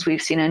modules.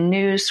 We've seen a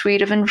new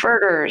suite of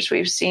inverters.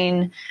 We've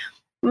seen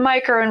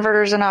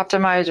microinverters and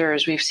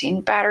optimizers. We've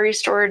seen battery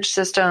storage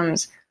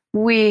systems.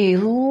 We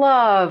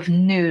love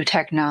new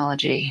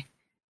technology.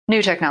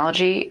 New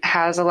technology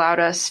has allowed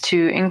us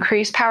to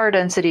increase power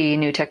density.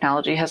 New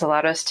technology has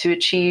allowed us to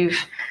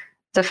achieve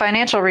the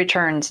financial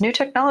returns. New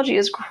technology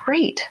is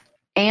great.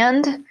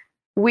 And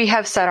we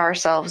have set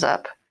ourselves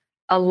up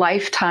a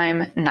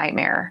lifetime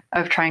nightmare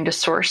of trying to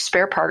source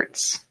spare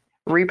parts,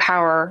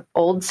 repower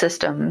old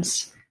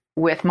systems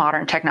with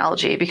modern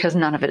technology because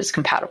none of it is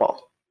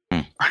compatible.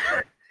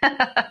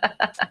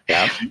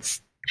 Yeah.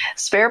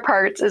 Spare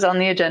parts is on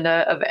the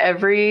agenda of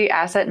every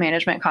asset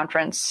management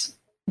conference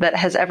that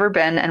has ever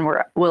been and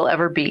will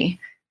ever be,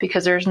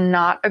 because there's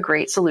not a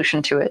great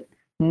solution to it.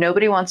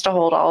 Nobody wants to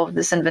hold all of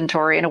this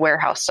inventory in a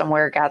warehouse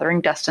somewhere,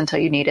 gathering dust until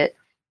you need it.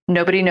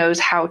 Nobody knows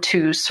how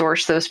to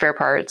source those spare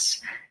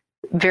parts.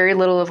 Very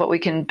little of what we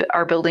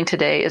are building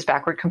today is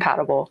backward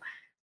compatible.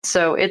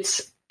 So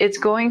it's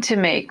going to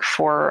make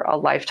for a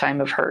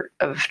lifetime of hurt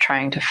of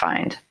trying to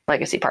find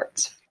legacy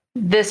parts.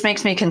 This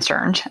makes me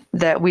concerned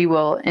that we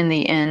will, in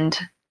the end,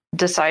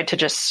 decide to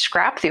just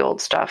scrap the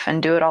old stuff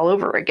and do it all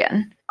over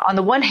again. On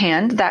the one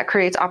hand, that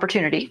creates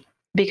opportunity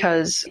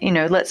because,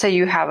 let's say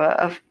you have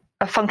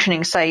a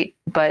functioning site,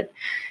 but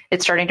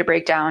it's starting to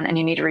break down and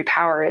you need to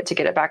repower it to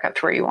get it back up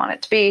to where you want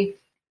it to be.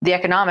 The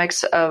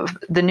economics of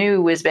the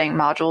new whiz-bang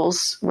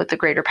modules with the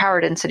greater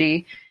power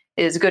density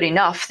is good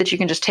enough that you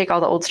can just take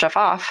all the old stuff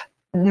off.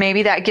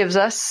 Maybe that gives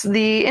us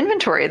the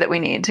inventory that we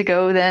need to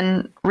go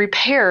then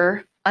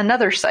repair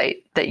another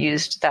site that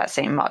used that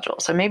same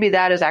module. So maybe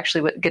that is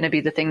actually going to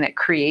be the thing that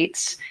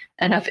creates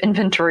enough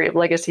inventory of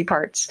legacy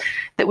parts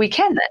that we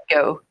can then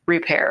go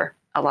repair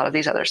a lot of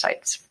these other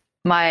sites.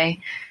 My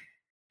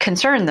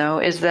concern, though,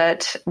 is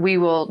that we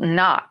will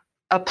not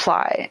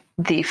apply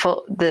the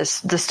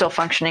still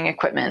functioning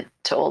equipment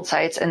to old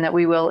sites, and that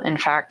we will, in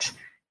fact,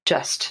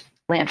 just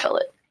landfill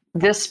it.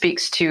 This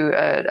speaks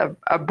to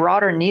a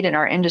broader need in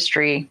our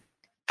industry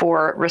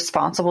for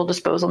responsible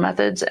disposal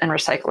methods and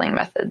recycling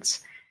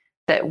methods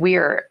that we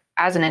are,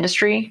 as an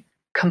industry,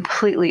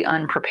 completely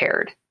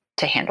unprepared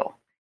to handle.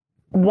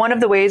 One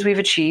of the ways we've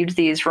achieved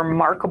these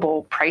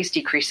remarkable price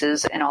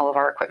decreases in all of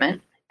our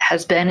equipment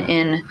has been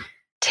in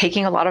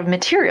taking a lot of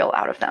material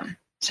out of them.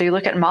 So you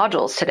look at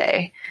modules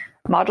today.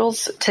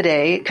 Modules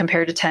today,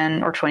 compared to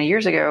 10 or 20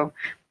 years ago,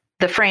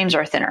 the frames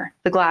are thinner,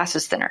 the glass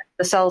is thinner,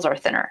 the cells are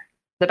thinner,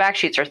 the back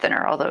sheets are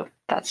thinner, although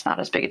that's not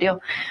as big a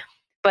deal.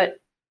 But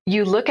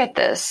you look at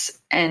this,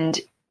 and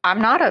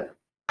I'm not a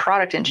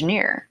product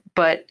engineer,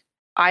 but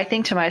I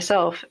think to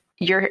myself,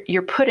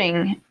 you're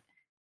putting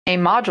a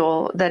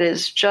module that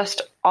is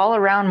just all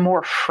around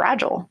more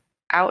fragile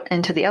out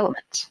into the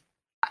elements.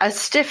 A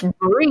stiff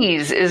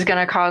breeze is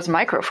going to cause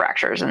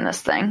microfractures in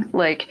this thing.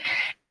 Like,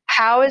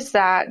 what does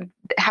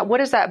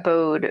that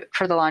bode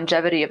for the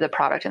longevity of the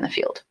product in the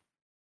field?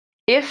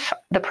 If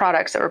the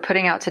products that we're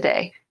putting out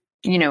today,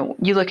 you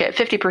look at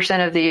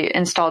 50% of the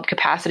installed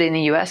capacity in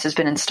the US has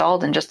been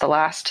installed in just the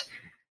last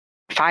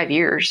 5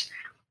 years,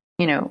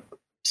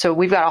 so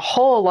we've got a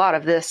whole lot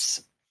of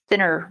this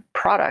thinner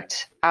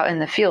product out in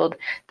the field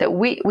that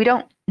we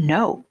don't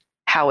know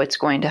how it's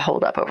going to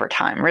hold up over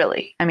time,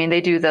 really. I mean,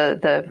 they do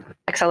the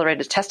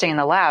accelerated testing in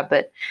the lab,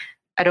 but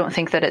I don't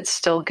think that it's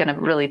still going to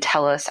really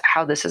tell us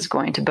how this is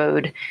going to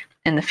bode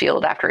in the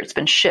field after it's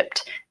been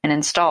shipped and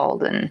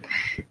installed and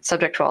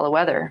subject to all the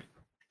weather.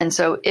 And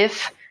so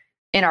if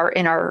in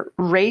our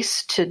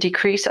race to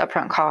decrease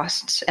upfront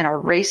costs, in our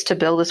race to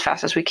build as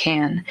fast as we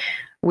can,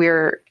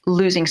 we're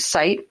losing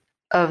sight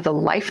of the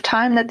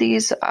lifetime that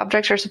these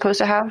objects are supposed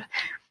to have,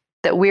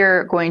 that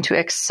we're going to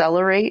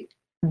accelerate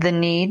the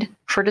need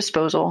for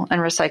disposal and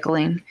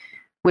recycling,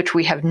 which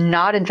we have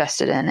not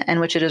invested in and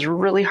which it is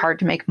really hard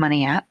to make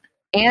money at.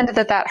 And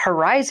that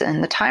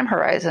horizon, the time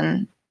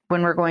horizon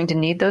when we're going to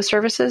need those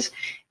services,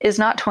 is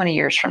not 20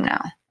 years from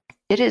now.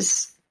 It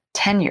is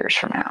 10 years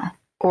from now.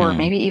 or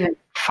maybe even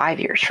 5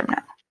 years from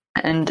now.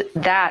 And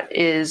that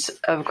is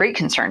of great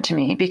concern to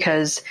me,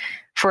 because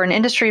for an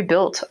industry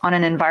built on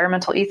an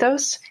environmental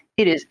ethos,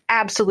 it is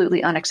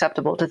absolutely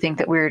unacceptable to think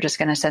that we're just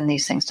going to send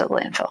these things to the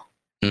landfill.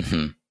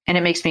 Mm-hmm. And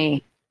it makes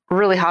me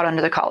really hot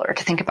under the collar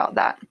to think about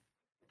that.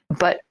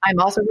 But I'm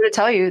also going to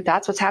tell you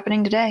that's what's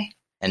happening today.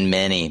 And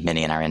many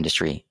in our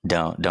industry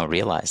don't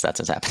realize that's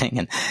what's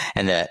happening,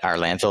 and that our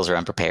landfills are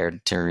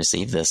unprepared to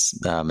receive this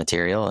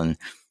material,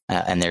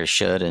 and there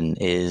should and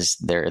is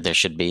there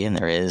should be and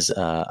there is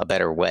a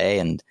better way,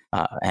 and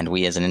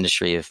we as an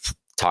industry have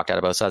talked out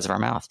of both sides of our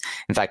mouth.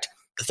 In fact,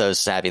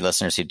 those savvy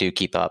listeners who do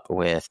keep up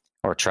with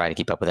or try to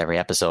keep up with every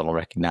episode will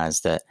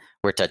recognize that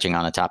we're touching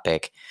on a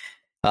topic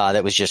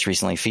that was just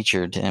recently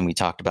featured, and we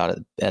talked about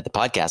it at the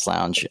podcast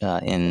lounge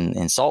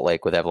in Salt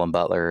Lake with Evelyn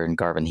Butler and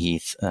Garvin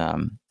Heath,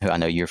 who I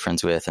know you're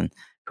friends with, and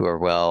who are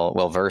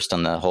well versed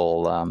on the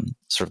whole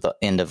sort of the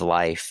end of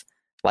life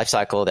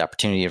cycle, the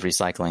opportunity of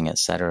recycling, et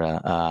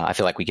cetera. I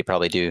feel like we could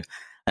probably do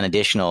an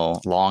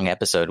additional long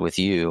episode with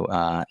you,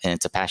 and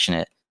it's a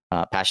passionate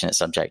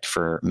subject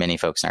for many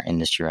folks in our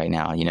industry right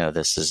now. You know,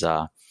 this is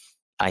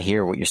I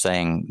hear what you're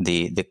saying.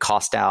 The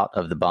cost out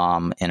of the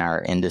BOM in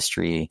our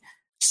industry,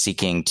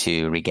 seeking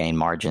to regain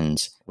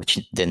margins, which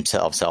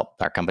themselves help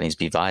our companies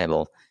be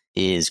viable,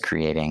 is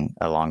creating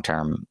a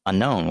long-term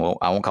unknown. Well,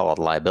 I won't call it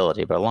a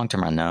liability, but a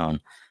long-term unknown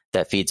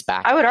that feeds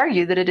back. I would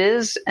argue that it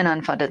is an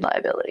unfunded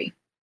liability,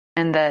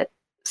 and that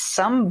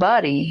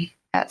somebody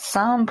at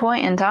some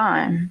point in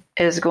time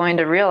is going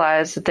to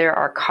realize that there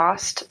are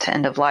costs to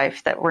end of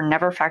life that were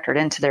never factored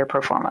into their pro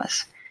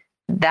formas.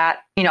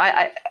 That, you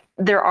know,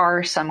 there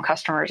are some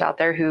customers out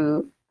there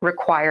who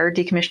require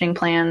decommissioning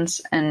plans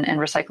and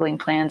recycling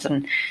plans.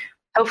 And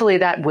hopefully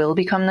that will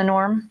become the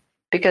norm,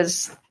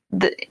 because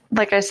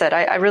like I said,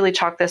 I really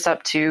chalk this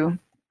up to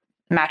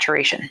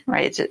maturation,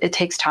 right? It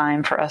takes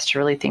time for us to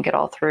really think it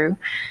all through.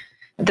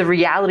 The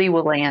reality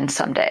will land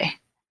someday,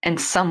 and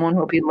someone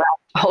will be left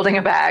holding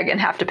a bag and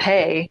have to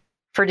pay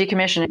for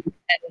decommissioning.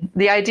 And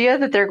the idea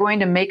that they're going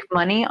to make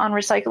money on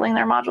recycling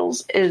their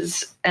modules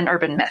is an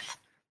urban myth.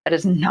 That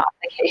is not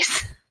the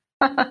case.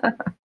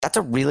 That's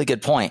a really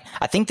good point.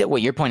 I think that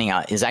what you're pointing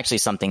out is actually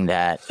something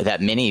that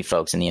many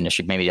folks in the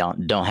industry maybe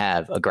don't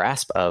have a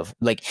grasp of.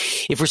 Like,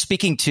 if we're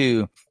speaking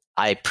to,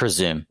 I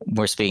presume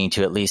we're speaking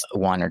to at least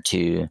one or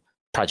two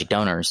project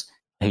owners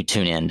who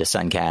tune in to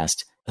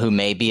Suncast, who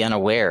may be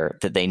unaware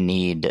that they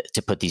need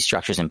to put these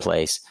structures in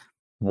place.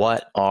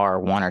 What are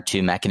one or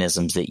two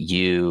mechanisms that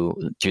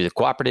you, through the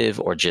cooperative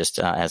or just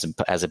as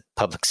a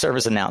public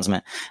service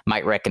announcement,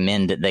 might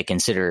recommend that they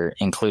consider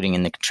including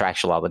in the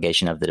contractual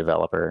obligation of the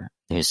developer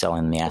who's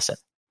selling the asset?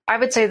 I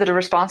would say that a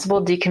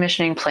responsible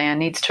decommissioning plan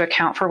needs to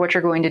account for what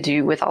you're going to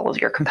do with all of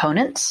your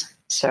components.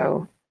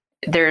 So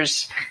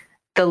there's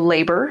the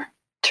labor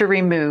to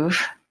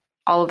remove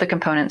all of the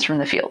components from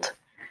the field.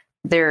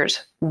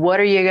 There's what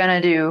are you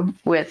going to do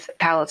with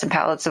pallets and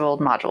pallets of old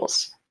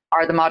modules?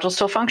 Are the modules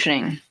still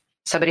functioning?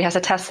 Somebody has to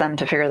test them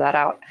to figure that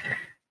out.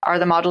 Are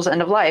the modules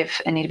end of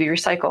life and need to be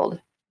recycled?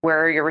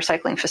 Where are your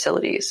recycling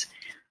facilities?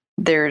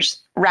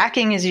 There's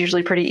racking is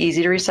usually pretty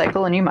easy to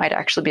recycle, and you might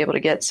actually be able to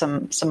get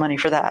some money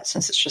for that,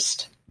 since it's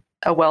just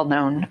a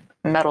well-known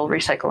metal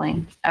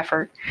recycling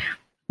effort.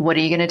 What are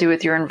you going to do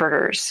with your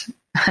inverters?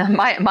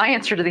 My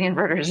answer to the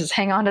inverters is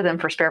hang on to them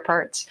for spare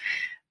parts,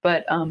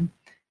 but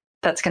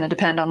that's going to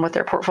depend on what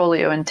their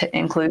portfolio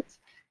includes.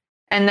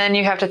 And then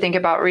you have to think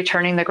about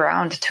returning the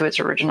ground to its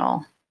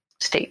original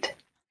state.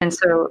 And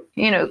so,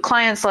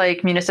 clients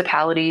like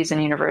municipalities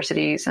and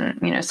universities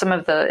and, some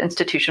of the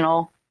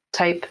institutional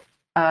type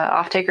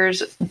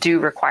off-takers do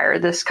require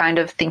this kind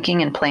of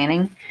thinking and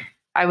planning.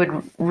 I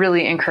would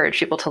really encourage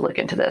people to look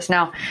into this.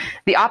 Now,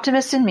 the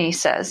optimist in me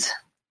says,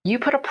 you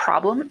put a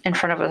problem in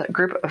front of a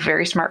group of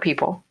very smart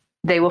people,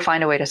 they will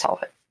find a way to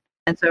solve it.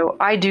 And so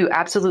I do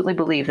absolutely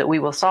believe that we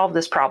will solve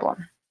this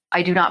problem.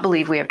 I do not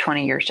believe we have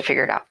 20 years to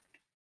figure it out.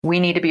 We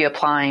need to be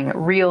applying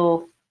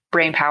real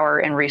brain power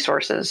and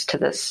resources to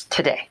this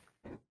today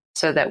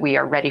so that we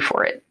are ready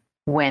for it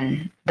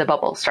when the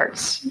bubble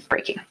starts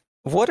breaking.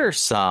 What are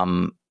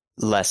some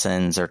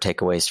lessons or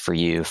takeaways for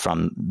you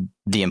from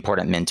the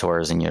important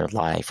mentors in your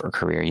life or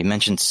career? You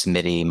mentioned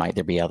Smitty. Might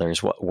there be others?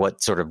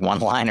 What sort of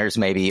one-liners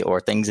maybe,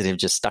 or things that have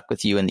just stuck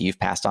with you and that you've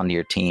passed on to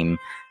your team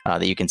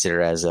that you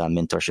consider as a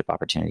mentorship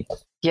opportunity?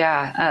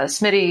 Yeah,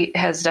 Smitty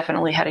has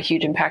definitely had a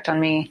huge impact on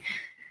me.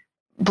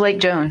 Blake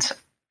Jones,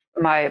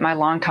 my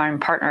longtime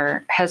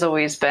partner, has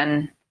always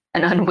been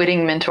an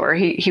unwitting mentor.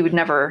 He would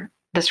never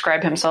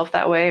describe himself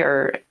that way,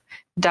 or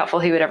doubtful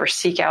he would ever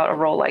seek out a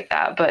role like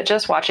that. But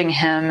just watching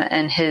him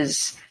and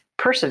his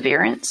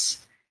perseverance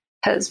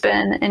has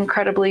been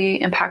incredibly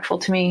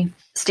impactful to me.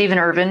 Stephen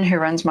Irvin, who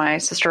runs my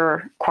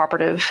sister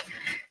cooperative,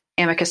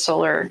 Amicus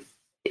Solar,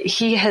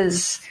 he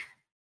has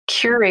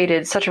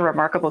curated such a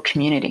remarkable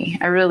community.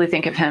 I really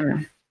think of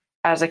him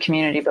as a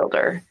community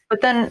builder.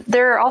 But then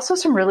there are also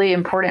some really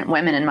important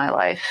women in my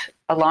life.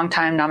 A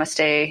longtime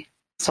Namaste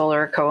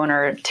Solar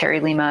co-owner,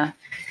 Terry Lima,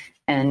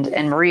 and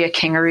Maria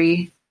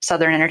Kingery,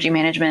 Southern Energy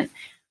Management.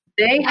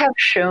 They have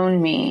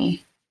shown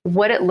me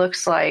what it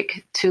looks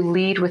like to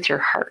lead with your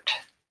heart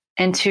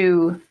and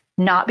to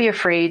not be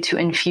afraid to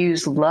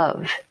infuse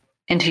love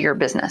into your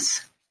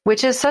business,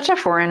 which is such a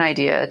foreign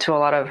idea to a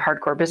lot of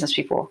hardcore business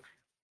people.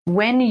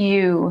 When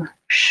you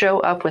show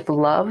up with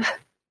love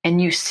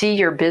and you see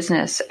your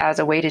business as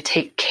a way to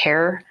take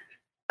care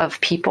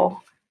of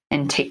people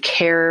and take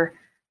care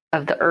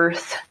of the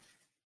earth,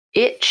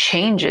 it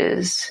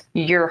changes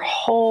your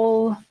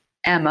whole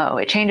MO.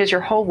 It changes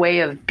your whole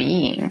way of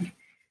being.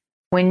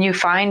 When you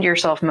find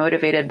yourself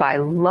motivated by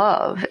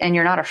love and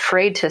you're not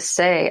afraid to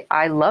say,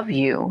 I love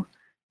you,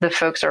 the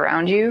folks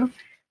around you,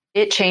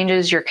 it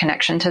changes your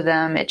connection to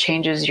them. It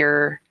changes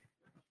your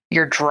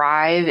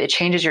drive. It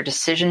changes your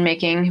decision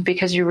making,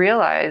 because you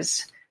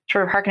realize,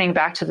 sort of harkening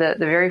back to the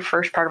very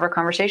first part of our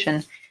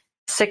conversation,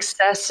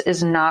 success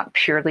is not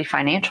purely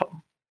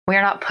financial. We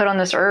are not put on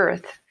this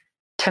earth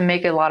to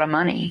make a lot of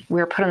money.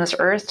 We are put on this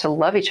earth to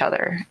love each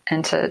other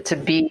and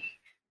to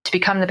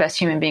become the best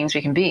human beings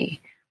we can be.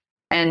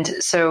 And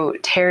so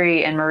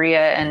Terry and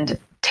Maria and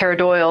Tara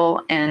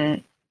Doyle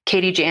and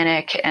Katie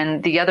Janik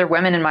and the other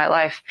women in my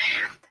life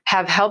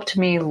have helped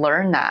me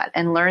learn that,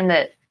 and learn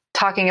that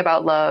talking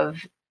about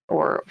love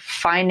or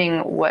finding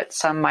what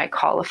some might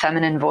call a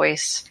feminine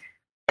voice,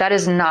 that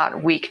is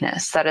not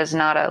weakness. That is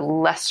not a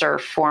lesser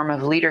form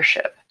of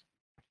leadership.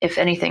 If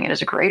anything, it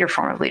is a greater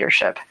form of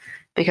leadership,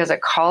 because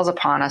it calls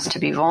upon us to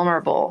be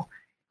vulnerable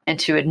and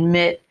to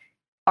admit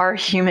our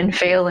human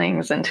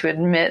failings, and to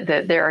admit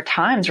that there are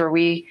times where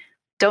we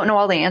don't know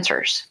all the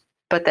answers,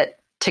 but that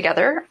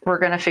together we're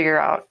going to figure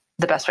out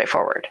the best way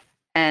forward.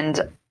 And,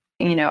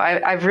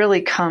 I've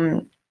really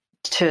come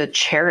to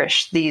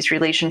cherish these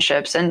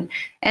relationships and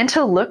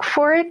to look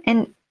for it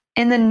in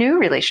the new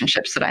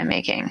relationships that I'm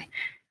making.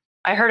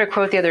 I heard a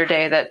quote the other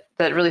day that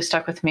really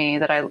stuck with me,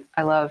 that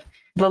I love.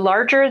 The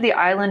larger the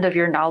island of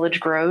your knowledge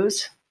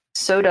grows,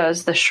 so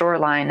does the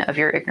shoreline of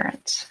your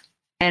ignorance.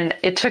 And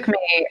it took me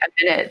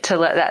a minute to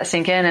let that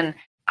sink in. And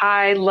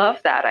I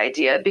love that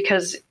idea,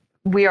 because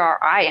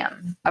I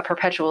am a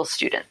perpetual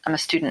student. I'm a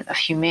student of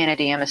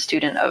humanity. I'm a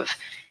student of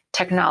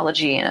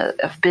technology and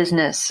of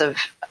business, of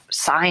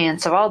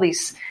science, of all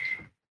this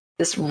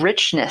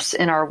richness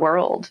in our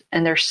world.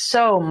 And there's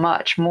so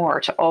much more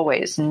to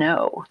always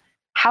know.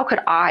 How could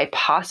I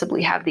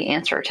possibly have the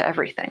answer to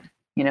everything?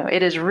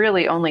 It is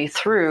really only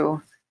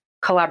through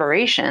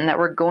collaboration that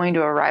we're going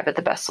to arrive at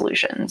the best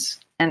solutions.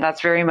 And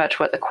that's very much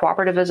what the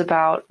cooperative is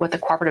about, what the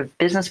cooperative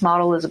business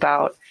model is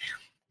about,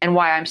 and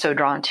why I'm so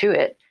drawn to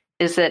it,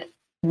 is that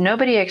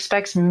nobody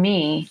expects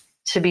me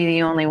to be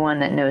the only one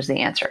that knows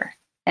the answer.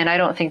 And I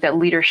don't think that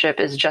leadership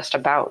is just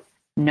about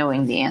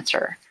knowing the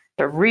answer,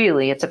 but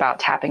really it's about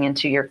tapping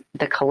into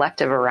the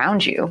collective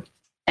around you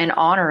and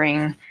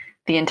honoring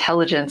the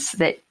intelligence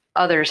that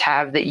others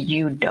have that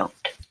you don't.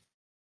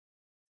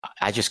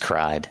 I just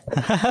cried.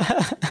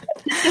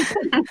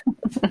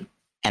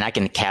 And I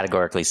can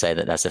categorically say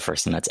that that's the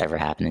first time that's ever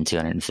happened in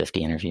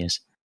 250 interviews.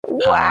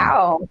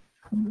 Wow.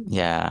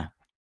 Yeah.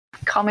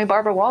 Call me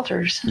Barbara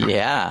Walters.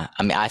 Yeah.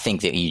 I mean, I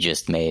think that you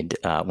just made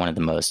one of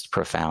the most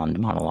profound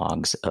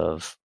monologues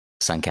of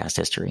Suncast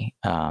history.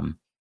 I'm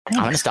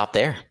going to stop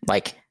there.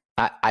 Like,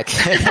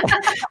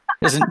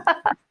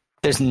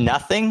 there's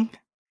nothing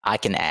I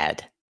can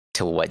add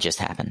to what just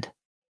happened.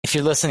 If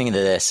you're listening to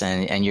this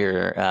and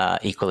you're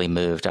equally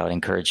moved, I would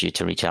encourage you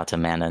to reach out to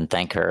Amanda and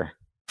thank her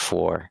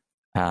for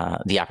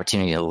the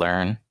opportunity to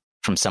learn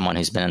from someone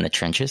who's been in the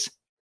trenches.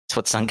 It's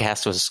what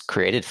Suncast was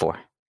created for.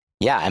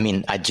 Yeah, I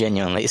mean, I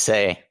genuinely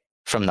say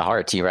from the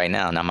heart to you right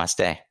now,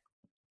 namaste.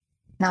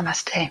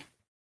 Namaste.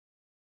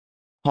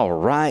 All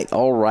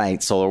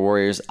right, Solar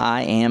Warriors.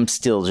 I am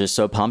still just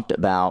so pumped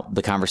about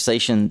the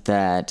conversation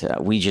that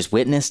we just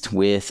witnessed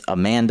with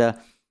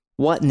Amanda.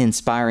 What an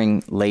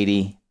inspiring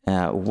lady.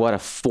 What a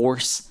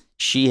force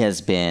she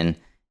has been.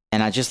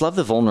 And I just love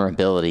the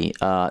vulnerability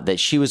that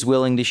she was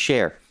willing to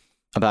share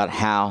about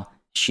how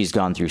she's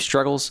gone through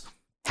struggles,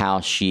 how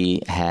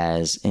she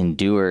has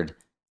endured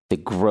the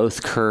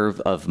growth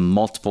curve of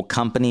multiple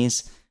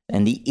companies,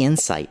 and the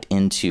insight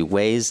into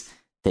ways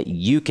that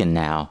you can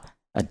now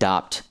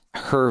adopt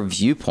her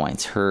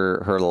viewpoints,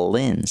 her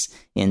lens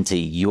into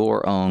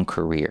your own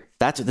career.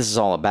 That's what this is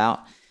all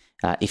about.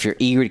 If you're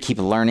eager to keep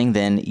learning,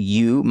 then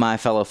you, my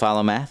fellow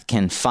Philomath,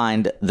 can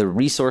find the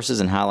resources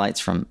and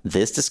highlights from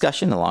this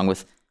discussion, along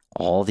with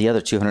all the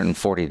other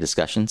 240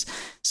 discussions,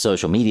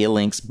 social media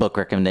links, book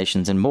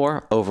recommendations, and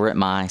more over at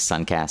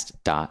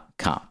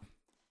mysuncast.com.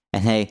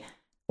 And hey,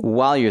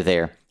 while you're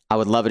there, I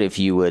would love it if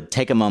you would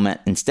take a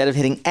moment, instead of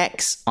hitting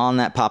X on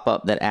that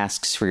pop-up that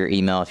asks for your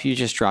email, if you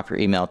just drop your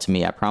email to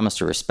me, I promise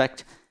to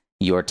respect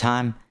your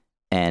time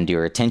and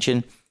your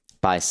attention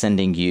by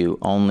sending you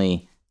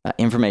only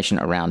information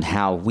around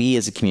how we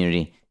as a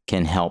community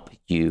can help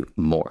you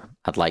more.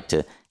 I'd like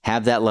to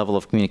have that level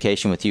of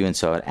communication with you, and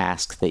so I'd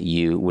ask that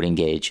you would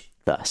engage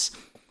thus.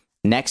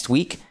 Next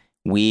week,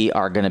 we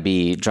are going to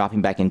be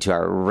dropping back into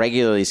our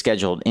regularly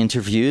scheduled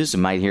interviews. You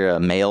might hear a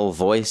male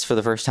voice for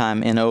the first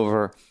time in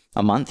over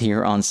a month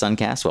here on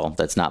Suncast. Well,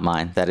 that's not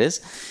mine, that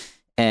is.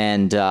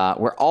 And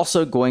we're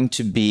also going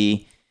to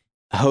be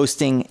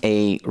hosting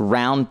a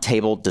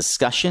roundtable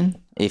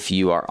discussion. If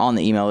you are on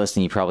the email list,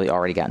 and you probably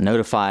already got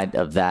notified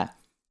of that.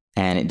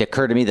 And it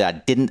occurred to me that I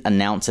didn't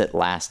announce it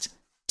last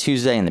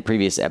Tuesday in the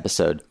previous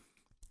episode.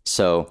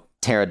 So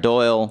Tara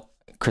Doyle,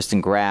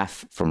 Kristen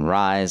Graff from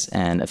Rise,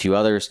 and a few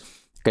others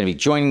are going to be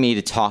joining me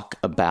to talk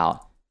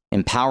about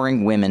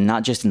empowering women,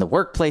 not just in the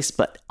workplace,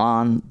 but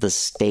on the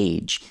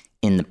stage,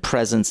 in the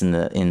presence, in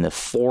the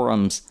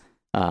forums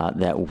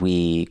that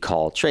we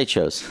call trade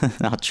shows.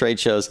 Now, trade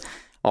shows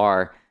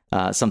are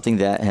something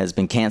that has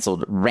been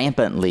canceled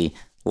rampantly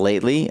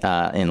lately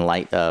in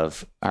light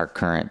of our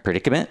current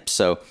predicament.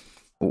 So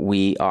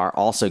we are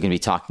also going to be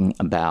talking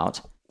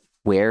about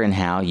where and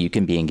how you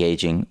can be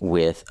engaging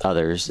with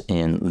others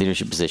in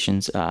leadership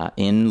positions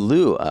in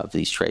lieu of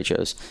these trade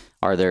shows.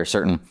 Are there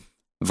certain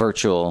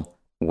virtual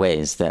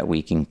ways that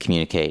we can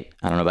communicate?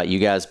 I don't know about you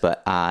guys,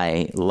 but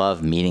I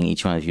love meeting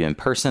each one of you in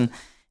person,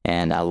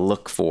 and I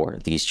look for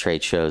these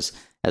trade shows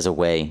as a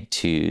way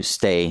to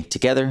stay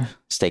together,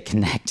 stay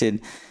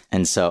connected.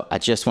 And so I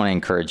just want to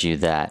encourage you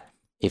that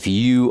if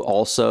you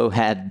also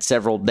had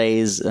several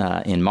days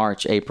in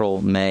March,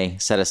 April, May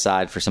set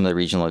aside for some of the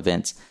regional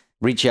events,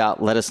 reach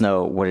out, let us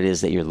know what it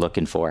is that you're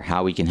looking for,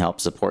 how we can help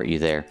support you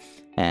there,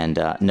 and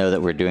know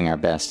that we're doing our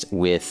best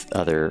with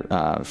other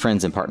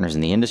friends and partners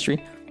in the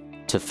industry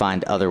to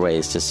find other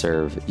ways to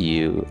serve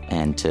you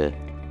and to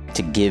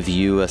give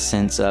you a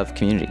sense of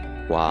community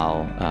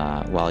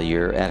while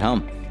you're at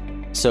home.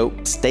 So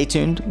stay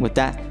tuned with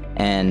that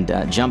and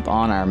jump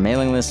on our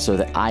mailing list so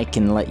that I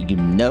can let you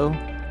know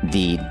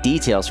the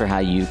details for how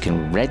you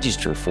can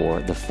register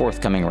for the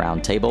forthcoming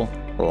roundtable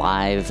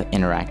live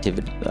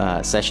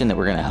interactive session that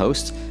we're going to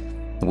host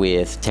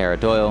with Tara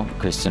Doyle,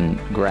 Kristen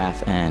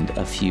Graff, and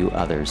a few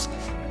others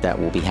that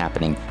will be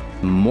happening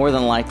more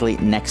than likely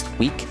next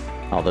week.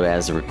 Although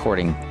as a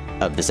recording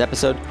of this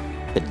episode,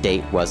 the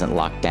date wasn't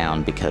locked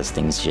down because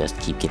things just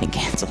keep getting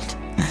canceled.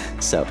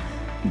 So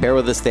bear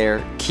with us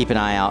there. Keep an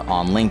eye out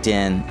on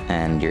LinkedIn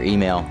and your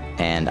email,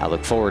 and I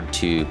look forward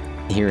to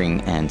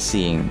hearing and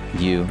seeing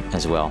you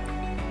as well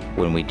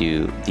when we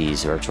do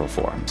these virtual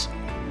forums.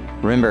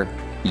 Remember,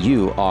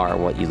 you are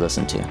what you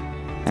listen to,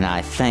 and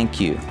I thank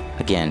you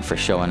again for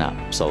showing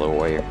up, Solar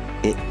Warrior.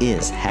 It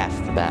is half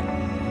the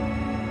battle.